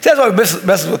 That's why it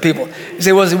messes with people. You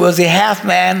say, was he half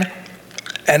man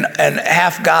and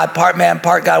half God, part man,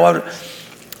 part God?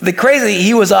 The crazy,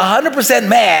 he was 100%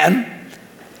 man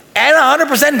and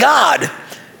 100% God.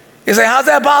 You say, how's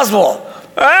that possible?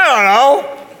 I don't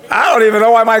know. I don't even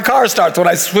know why my car starts when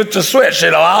I switch a switch.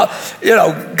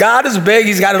 God is big.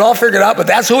 He's got it all figured out, but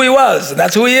that's who he was, and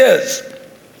that's who he is.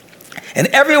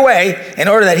 In every way, in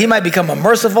order that he might become a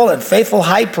merciful and faithful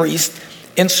high priest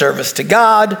in service to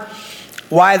God.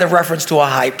 Why the reference to a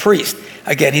high priest?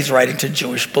 Again, he's writing to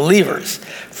Jewish believers.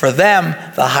 For them,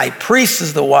 the high priest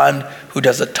is the one who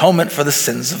does atonement for the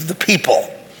sins of the people.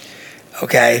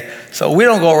 Okay? So we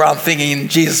don't go around thinking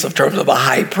Jesus in terms of a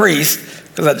high priest,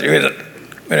 because we don't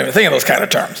even think of those kind of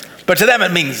terms. But to them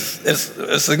it means,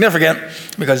 it's significant,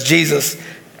 because Jesus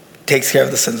takes care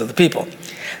of the sins of the people.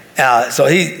 So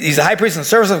he's a high priest in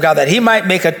service of God, that he might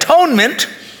make atonement,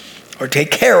 or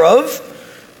take care of,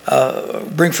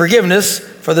 bring forgiveness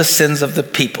for the sins of the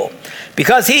people.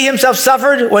 Because he himself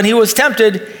suffered when he was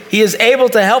tempted, he is able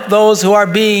to help those who are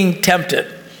being tempted.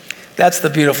 That's the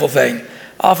beautiful thing.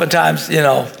 Oftentimes,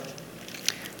 there's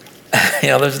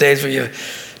days where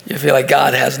You feel like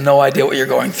God has no idea what you're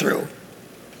going through.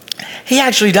 He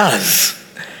actually does.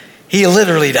 He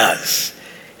literally does.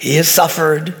 He has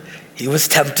suffered. He was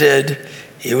tempted.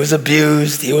 He was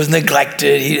abused. He was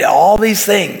neglected. All these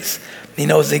things. He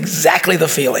knows exactly the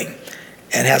feeling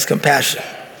and has compassion.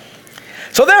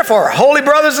 So therefore, holy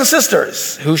brothers and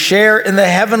sisters who share in the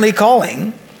heavenly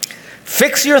calling,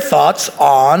 fix your thoughts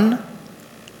on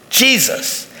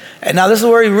Jesus. And now this is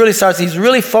where he really starts. He's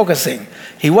really focusing.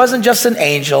 He wasn't just an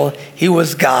angel. He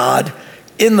was God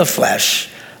in the flesh.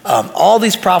 All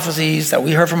these prophecies that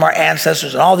we heard from our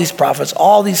ancestors and all these prophets,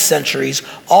 all these centuries,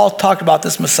 all talked about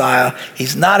this Messiah.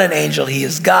 He's not an angel. He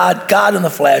is God, God in the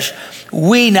flesh.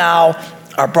 We now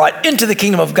are brought into the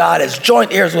kingdom of God as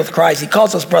joint heirs with Christ. He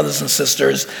calls us brothers and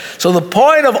sisters. So the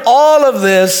point of all of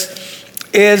this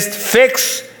is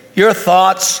fix your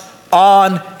thoughts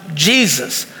on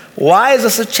Jesus. Why is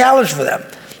this a challenge for them?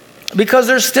 Because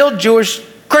they're still Jewish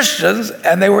Christians,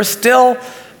 and they were still,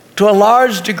 to a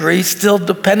large degree, still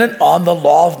dependent on the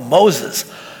law of Moses.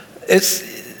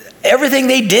 Everything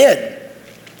they did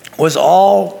was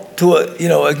all to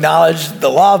acknowledge the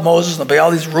law of Moses and obey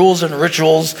all these rules and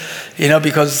rituals,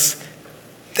 because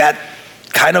that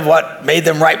kind of what made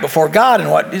them right before God.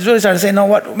 And what he's really trying to say, no,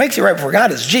 what makes you right before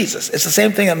God is Jesus. It's the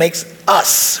same thing that makes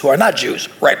us, who are not Jews,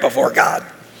 right before God.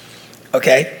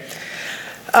 Okay?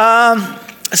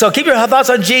 So keep your thoughts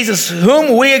on Jesus,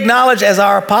 whom we acknowledge as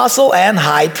our apostle and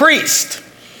high priest.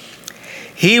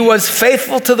 He was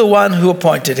faithful to the one who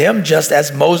appointed him, just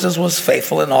as Moses was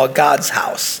faithful in all God's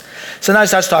house. So now he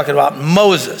starts talking about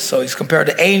Moses. So he's compared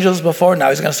to angels before. Now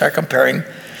he's going to start comparing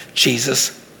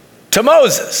Jesus to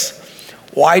Moses.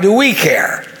 Why do we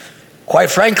care?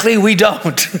 Quite frankly, we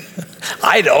don't.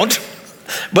 I don't.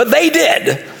 But they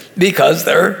did, because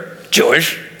they're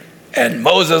Jewish. And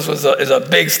Moses is a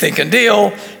big stinking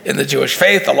deal in the Jewish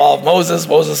faith, the law of Moses.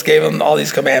 Moses gave them all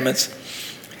these commandments.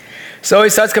 So he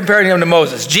starts comparing him to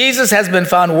Moses. Jesus has been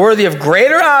found worthy of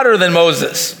greater honor than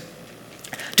Moses,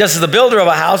 just as the builder of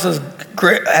a house has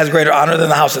greater honor than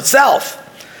the house itself.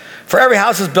 For every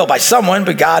house is built by someone,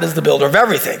 but God is the builder of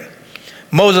everything.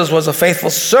 Moses was faithful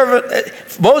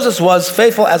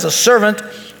as a servant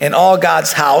in all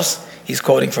God's house. He's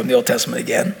quoting from the Old Testament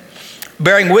again,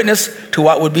 bearing witness to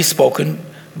what would be spoken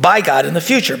by God in the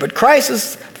future. But Christ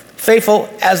is faithful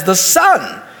as the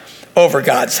Son over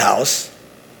God's house,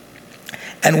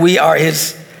 and we are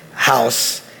his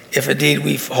house, if indeed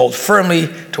we hold firmly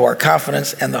to our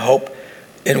confidence and the hope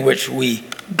in which we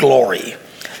glory.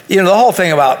 The whole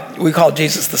thing about, we call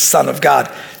Jesus the Son of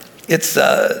God, it's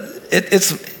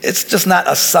just not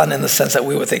a son in the sense that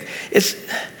we would think.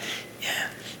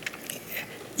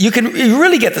 You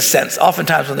really get the sense,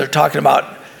 oftentimes when they're talking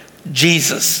about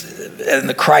Jesus and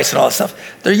the Christ and all that stuff,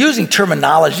 they're using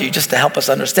terminology just to help us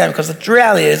understand, because the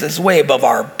reality is it's way above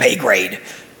our pay grade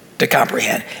to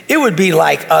comprehend. It would be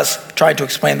like us trying to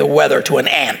explain the weather to an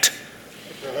ant.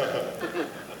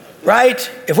 Right?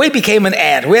 If we became an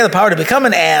ant, we had the power to become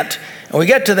an ant, and we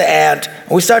get to the ant, and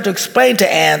we start to explain to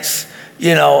ants,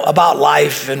 about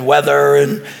life and weather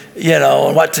and,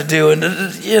 and what to do. And,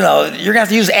 you're going to have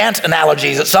to use ant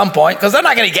analogies at some point, because they're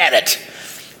not going to get it.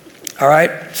 All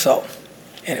right? So,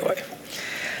 anyway.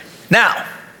 Now,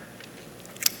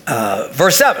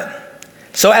 verse 7.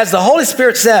 So as the Holy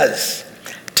Spirit says,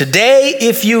 today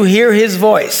if you hear his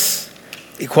voice,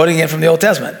 quoting again from the Old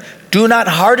Testament, do not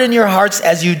harden your hearts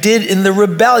as you did in the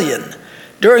rebellion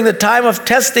during the time of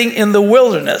testing in the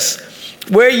wilderness,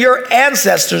 where your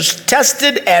ancestors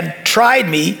tested and tried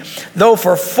me, though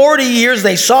for 40 years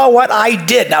they saw what I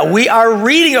did. Now, we are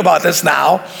reading about this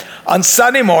now on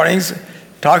Sunday mornings,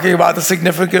 talking about the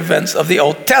significant events of the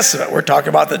Old Testament. We're talking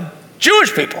about the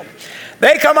Jewish people.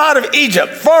 They come out of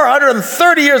Egypt,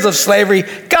 430 years of slavery.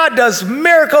 God does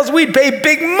miracles we'd pay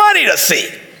big money to see.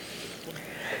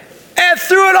 And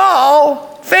through it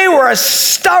all, they were as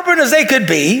stubborn as they could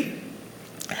be.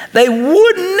 They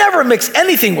would never mix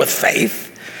anything with faith.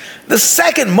 The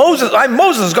second Moses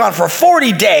is gone for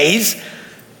 40 days.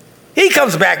 He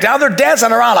comes back down. They're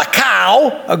dancing around a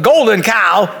cow, a golden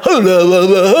cow. And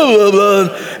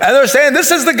they're saying,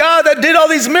 this is the God that did all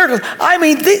these miracles. I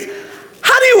mean,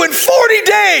 how do you in 40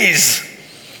 days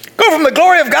go from the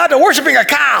glory of God to worshiping a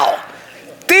cow?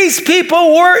 These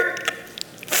people were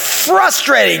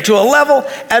frustrating to a level,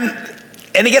 and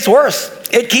it gets worse.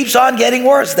 It keeps on getting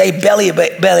worse. They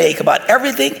bellyache about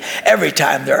everything. Every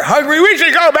time they're hungry, we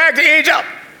should go back to Egypt.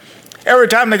 Every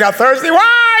time they got thirsty,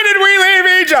 why did we leave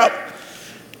Egypt?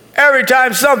 Every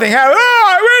time something happened,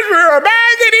 I wish we were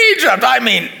back in Egypt. I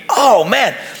mean, oh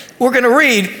man, we're going to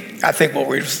read, I think we'll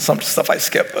read some stuff I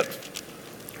skipped, but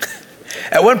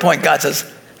at one point God says,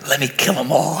 let me kill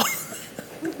them all.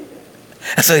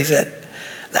 And so he said,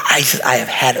 I have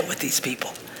had it with these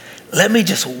people. Let me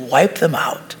just wipe them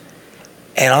out.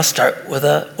 And we'll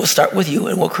start with you,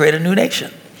 and we'll create a new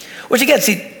nation. Which again,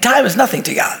 see, time is nothing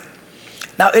to God.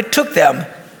 Now, it took them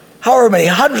however many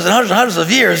hundreds and hundreds and hundreds of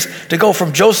years to go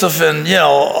from Joseph and,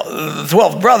 the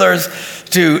 12 brothers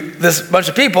to this bunch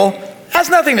of people. That's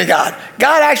nothing to God.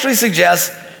 God actually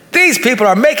suggests, these people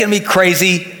are making me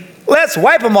crazy. Let's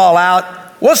wipe them all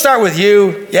out. We'll start with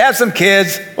you. You have some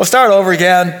kids. We'll start over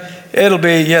again. It'll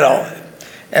be,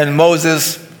 And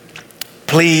Moses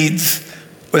pleads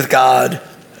with God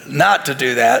not to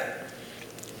do that.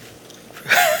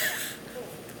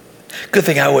 Good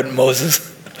thing I wasn't Moses.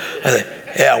 I said,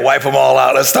 yeah, wipe them all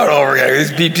out. Let's start over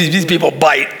again. These people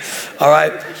bite. All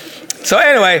right. So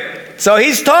anyway, so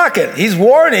he's talking. He's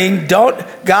warning.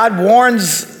 God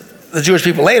warns the Jewish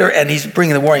people later, and he's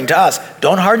bringing the warning to us.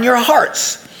 Don't harden your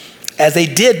hearts as they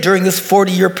did during this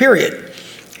 40-year period.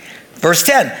 Verse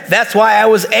 10, that's why I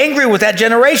was angry with that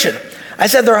generation. I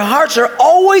said, their hearts are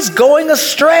always going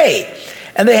astray,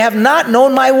 and they have not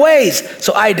known my ways.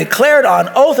 So I declared on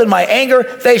oath in my anger,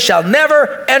 they shall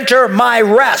never enter my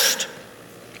rest.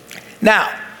 Now,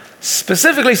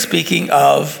 specifically speaking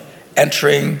of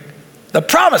entering the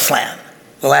promised land,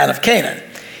 the land of Canaan,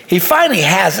 he finally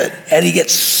has it, and he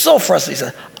gets so frustrated. He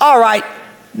says, all right,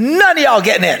 none of y'all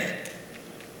getting in.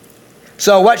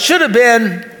 So what should have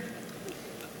been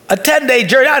a 10-day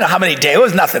journey, I don't know how many days, it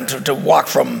was nothing to walk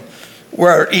from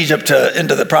Egypt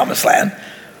into the promised land.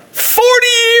 40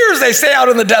 years they stay out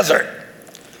in the desert,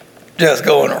 just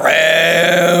going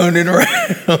around and around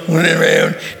and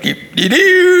around.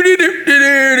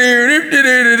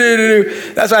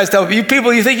 That's why I tell you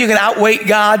people, you think you can outweight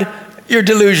God? You're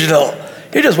delusional.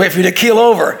 He just wait for you to keel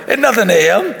over. It's nothing to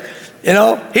him.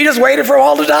 He just waited for them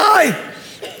all to die.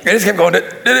 He just kept going.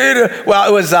 Well,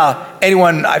 it was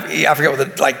anyone, I forget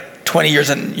what like 20 years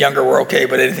and younger were okay,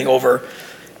 but anything over.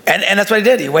 And that's what he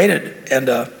did. He waited. And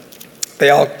they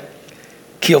all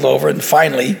keeled over. And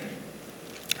finally,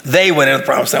 they went into the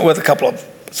promised land with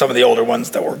some of the older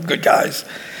ones that were good guys.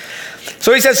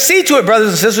 So he says, see to it, brothers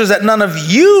and sisters, that none of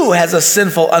you has a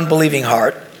sinful, unbelieving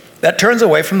heart that turns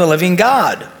away from the living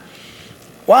God.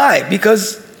 Why?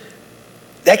 Because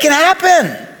that can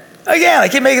happen. Again, I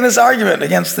keep making this argument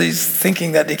against these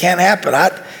thinking that it can't happen. I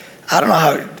don't know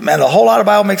how, man, a whole lot of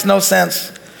Bible makes no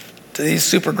sense to these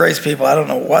super grace people. I don't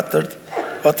know what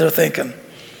they're thinking.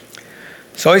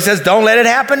 So he says, don't let it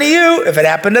happen to you. If it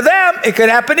happened to them, it could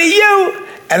happen to you.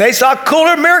 And they saw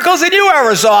cooler miracles than you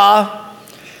ever saw.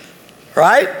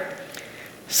 Right?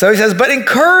 So he says, but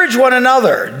encourage one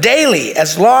another daily,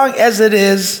 as long as it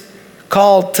is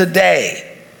called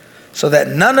today, so that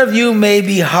none of you may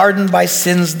be hardened by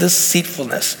sin's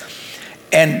deceitfulness.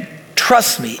 And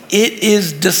trust me, it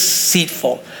is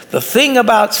deceitful. The thing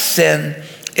about sin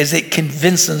is it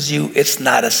convinces you it's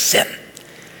not a sin.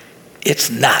 It's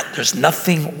not. There's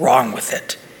nothing wrong with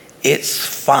it. It's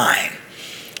fine.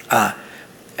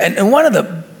 And one of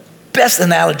the best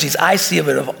analogies I see of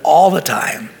it of all the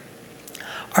time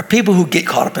are people who get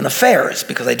caught up in affairs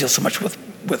because they deal so much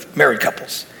with married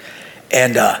couples.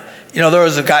 And there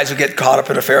was the guys who get caught up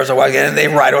in affairs and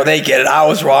they get it. I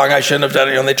was wrong. I shouldn't have done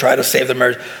it. And they try to save their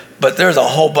marriage. But there's a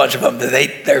whole bunch of them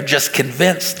that they're just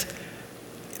convinced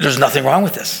there's nothing wrong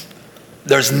with this.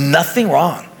 There's nothing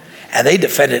wrong. And they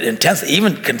defend it intensely.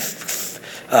 Even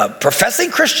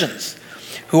professing Christians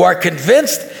who are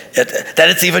convinced that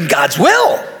it's even God's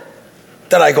will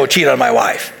that I go cheat on my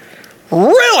wife.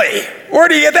 Really? Where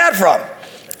do you get that from?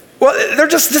 Well, they're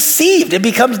just deceived. It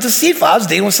becomes deceitful. I was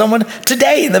dealing with someone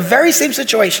today in the very same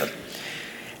situation.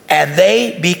 And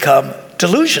they become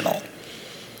delusional.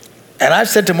 And I've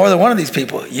said to more than one of these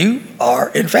people, you are,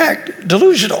 in fact,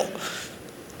 delusional.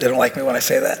 They don't like me when I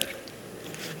say that.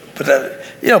 But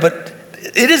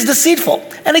it is deceitful.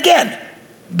 And again,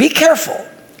 be careful.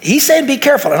 He's saying be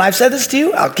careful. And I've said this to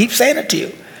you. I'll keep saying it to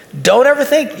you. Don't ever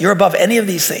think you're above any of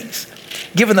these things.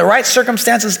 Given the right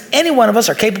circumstances, any one of us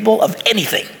are capable of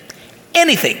anything.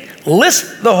 Anything.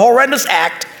 List the horrendous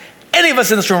act. Any of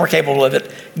us in this room are capable of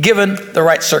it, given the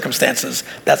right circumstances.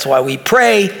 That's why we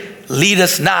pray, lead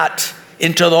us not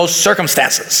into those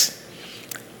circumstances.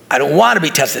 I don't want to be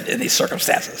tested in these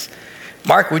circumstances.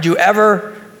 Mark, would you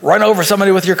ever run over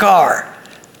somebody with your car?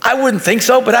 I wouldn't think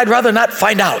so, but I'd rather not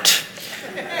find out.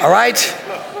 All right?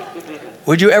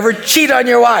 Would you ever cheat on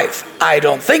your wife? I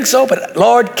don't think so, but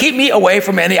Lord, keep me away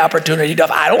from any opportunity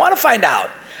to. I don't want to find out.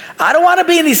 I don't want to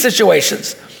be in these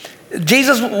situations.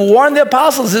 Jesus warned the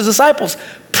apostles, his disciples,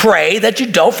 pray that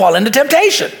you don't fall into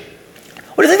temptation.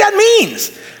 What do you think that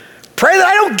means? Pray that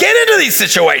I don't get into these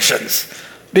situations.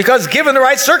 Because given the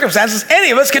right circumstances,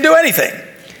 any of us can do anything.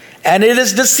 And it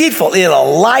is deceitful.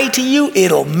 It'll lie to you.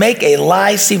 It'll make a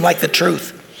lie seem like the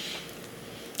truth.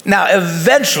 Now,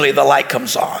 eventually the light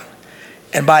comes on.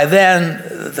 And by then,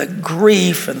 the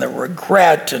grief and the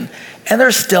regret, and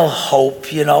there's still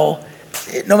hope, you know.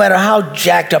 No matter how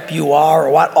jacked up you are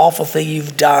or what awful thing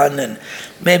you've done, and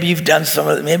maybe you've done some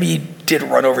of it, maybe you did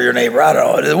run over your neighbor, I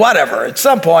don't know, whatever. At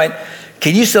some point,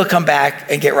 can you still come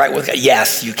back and get right with God?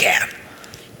 Yes, you can.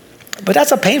 But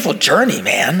that's a painful journey,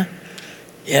 man.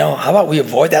 You know, how about we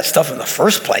avoid that stuff in the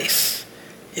first place?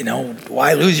 You know,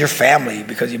 why lose your family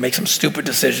because you make some stupid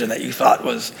decision that you thought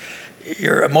was,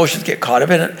 your emotions get caught up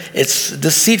in it? It's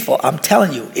deceitful. I'm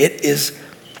telling you, it is.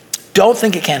 Don't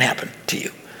think it can't happen to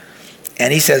you.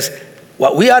 And he says,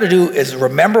 what we ought to do is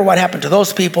remember what happened to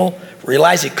those people,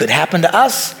 realize it could happen to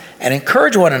us, and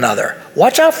encourage one another.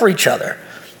 Watch out for each other.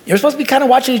 You're supposed to be kind of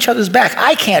watching each other's back.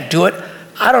 I can't do it.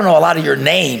 I don't know a lot of your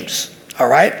names, all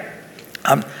right?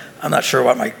 I'm not sure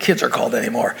what my kids are called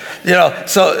anymore. You know,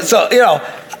 so you know,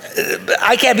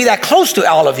 I can't be that close to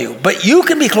all of you, but you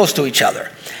can be close to each other.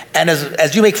 And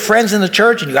as you make friends in the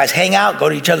church and you guys hang out, go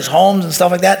to each other's homes and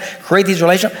stuff like that, create these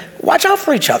relationships, watch out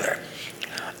for each other.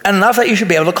 And enough that you should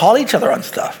be able to call each other on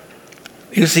stuff.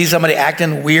 You see somebody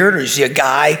acting weird, or you see a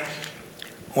guy,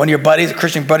 one of your buddies, a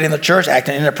Christian buddy in the church,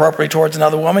 acting inappropriately towards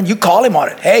another woman, you call him on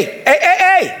it.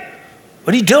 Hey,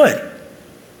 what are you doing?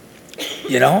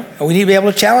 You know, and we need to be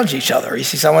able to challenge each other. You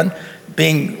see someone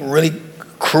being really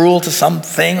cruel to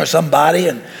something or somebody,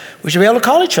 and we should be able to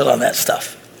call each other on that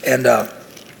stuff. And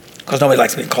because nobody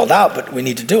likes being called out, but we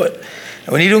need to do it.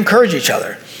 And we need to encourage each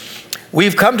other.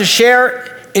 We've come to share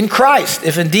in Christ,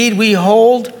 if indeed we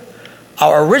hold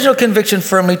our original conviction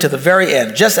firmly to the very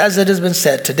end. Just as it has been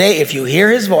said, today if you hear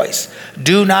his voice,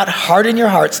 do not harden your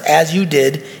hearts as you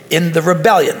did in the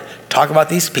rebellion. Talk about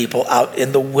these people out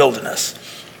in the wilderness.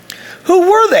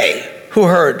 Who were they who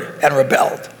heard and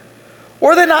rebelled?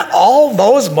 Were they not all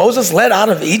those Moses led out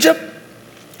of Egypt?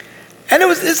 And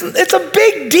it's a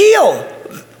big deal.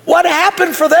 What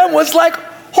happened for them was like,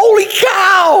 holy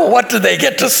cow, what did they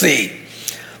get to see?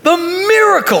 The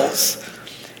miracles.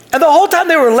 And the whole time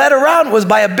they were led around was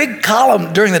by a big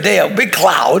column during the day, a big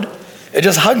cloud. It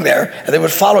just hung there, and they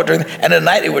would follow it and at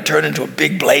night it would turn into a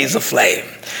big blaze of flame.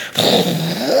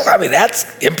 I mean,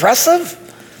 that's impressive.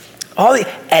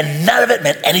 And none of it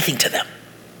meant anything to them.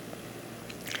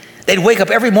 They'd wake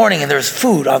up every morning and there's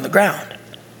food on the ground.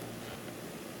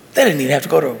 They didn't even have to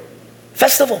go to a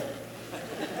festival.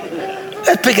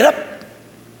 They'd pick it up,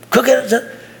 cook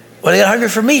it. When they got hungry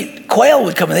for meat, quail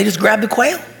would come and they just grab the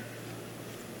quail.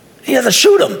 You have to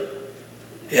shoot them.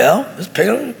 You know, just pick it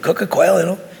up, cook a quail, you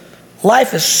know.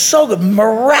 Life is so good,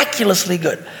 miraculously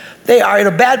good. They are in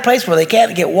a bad place where they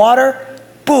can't get water.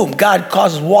 Boom, God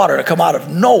causes water to come out of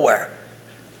nowhere.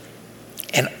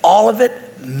 And all of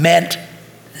it meant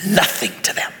nothing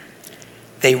to them.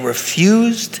 They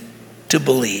refused to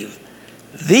believe.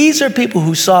 These are people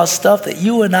who saw stuff that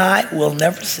you and I will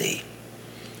never see.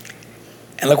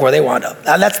 And look where they wound up.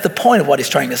 Now that's the point of what he's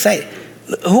trying to say.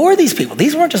 Who are these people?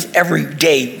 These weren't just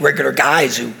everyday regular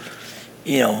guys who,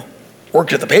 you know,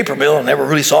 worked at the paper mill and never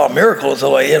really saw a miracle.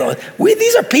 So, you know,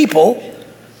 these are people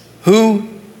who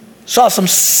saw some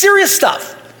serious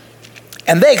stuff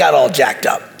and they got all jacked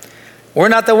up. We're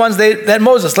not the ones that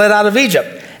Moses led out of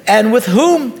Egypt. And with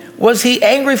whom was he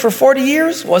angry for 40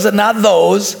 years? Was it not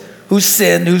those who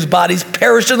sinned, whose bodies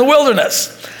perished in the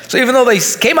wilderness? So even though they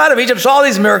came out of Egypt, saw all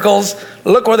these miracles,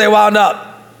 look where they wound up.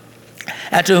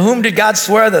 And to whom did God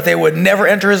swear that they would never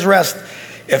enter his rest,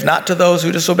 if not to those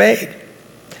who disobeyed?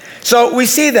 So we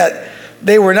see that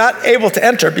they were not able to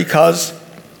enter because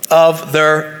of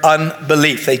their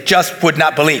unbelief. They just would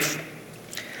not believe.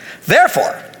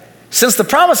 Therefore, since the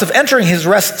promise of entering his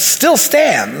rest still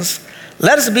stands,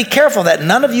 let us be careful that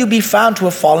none of you be found to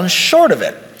have fallen short of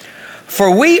it.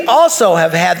 For we also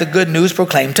have had the good news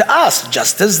proclaimed to us,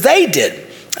 just as they did.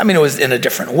 I mean, it was in a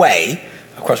different way.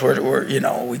 Of course,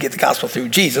 we get the gospel through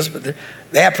Jesus, but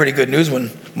they have pretty good news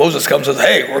when Moses comes and says,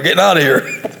 hey, we're getting out of here.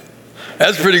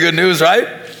 That's pretty good news, right?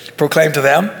 Proclaimed to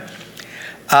them.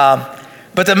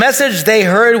 But the message they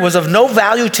heard was of no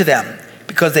value to them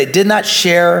because they did not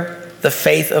share the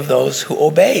faith of those who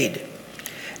obeyed.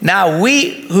 Now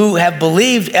we who have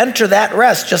believed enter that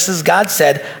rest, just as God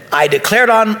said, I declared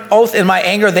on oath in my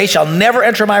anger, they shall never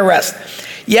enter my rest.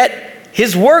 Yet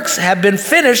his works have been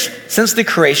finished since the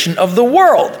creation of the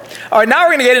world. All right, now we're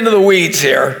going to get into the weeds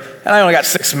here. And I only got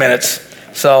 6 minutes.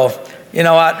 So, you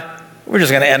know what? We're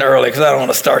just going to end early because I don't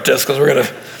want to start this because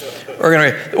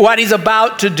what he's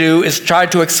about to do is try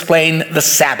to explain the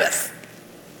Sabbath.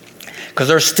 Because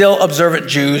they're still observant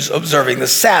Jews observing the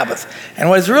Sabbath. And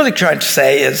what he's really trying to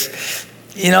say is,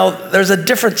 there's a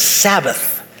different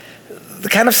Sabbath. The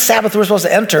kind of Sabbath we're supposed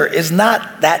to enter is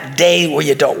not that day where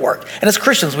you don't work. And as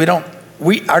Christians,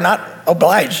 we are not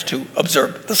obliged to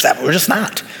observe the Sabbath. We're just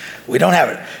not. We don't have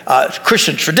it.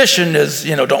 Christian tradition is,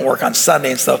 don't work on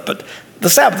Sunday and stuff, but the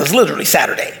Sabbath is literally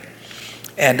Saturday.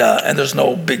 And there's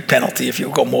no big penalty if you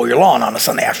go mow your lawn on a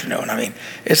Sunday afternoon. I mean,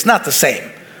 it's not the same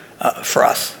for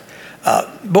us.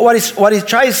 But what he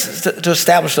tries to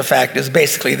establish the fact is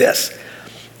basically this.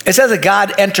 It says that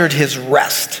God entered his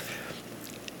rest.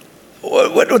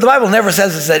 What the Bible never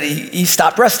says is that he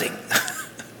stopped resting.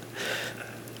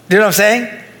 Do you know what I'm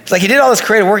saying? It's like he did all this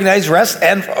creative work, now he's rest,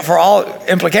 and for all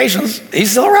implications,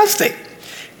 he's still resting,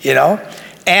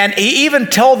 And he even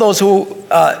told those who,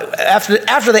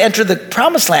 after they entered the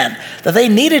promised land, that they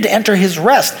needed to enter his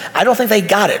rest. I don't think they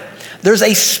got it. There's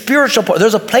a spiritual,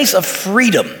 there's a place of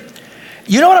freedom.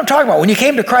 You know what I'm talking about? When you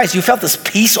came to Christ, you felt this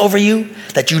peace over you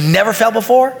that you never felt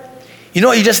before. You know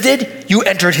what you just did? You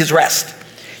entered his rest.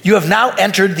 You have now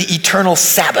entered the eternal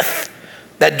Sabbath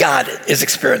that God is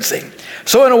experiencing.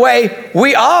 So in a way,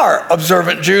 we are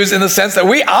observant Jews in the sense that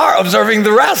we are observing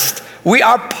the rest. We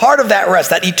are part of that rest,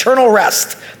 that eternal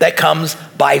rest that comes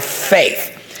by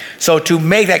faith. So to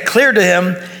make that clear to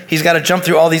him, he's got to jump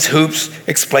through all these hoops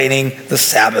explaining the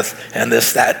Sabbath and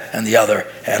this, that, and the other.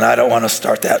 And I don't want to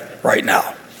start that right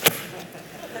now.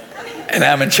 And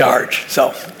I'm in charge.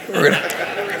 So we're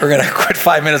gonna quit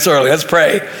 5 minutes early. Let's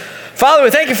pray. Father,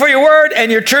 we thank you for your word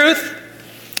and your truth.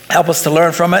 Help us to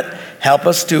learn from it. Help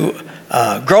us to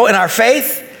grow in our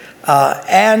faith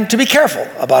and to be careful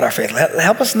about our faith.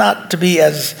 Help us not to be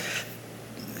as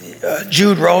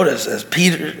Jude wrote, as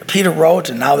Peter wrote,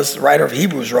 and now this writer of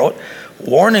Hebrews wrote,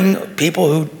 warning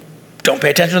people who don't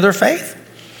pay attention to their faith.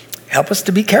 Help us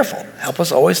to be careful. Help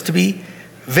us always to be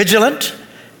vigilant,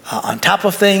 on top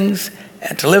of things,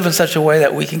 and to live in such a way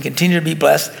that we can continue to be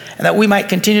blessed and that we might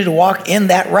continue to walk in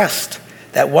that rest,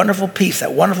 that wonderful peace,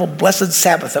 that wonderful blessed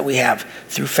Sabbath that we have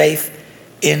through faith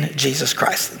in Jesus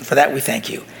Christ. And for that we thank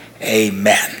you.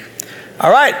 Amen.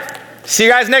 All right. See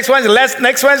you guys next Wednesday.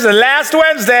 Next Wednesday, the last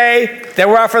Wednesday that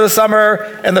we're out for the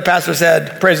summer. And the pastor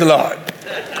said, praise the Lord.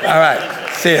 All right.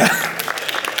 See ya.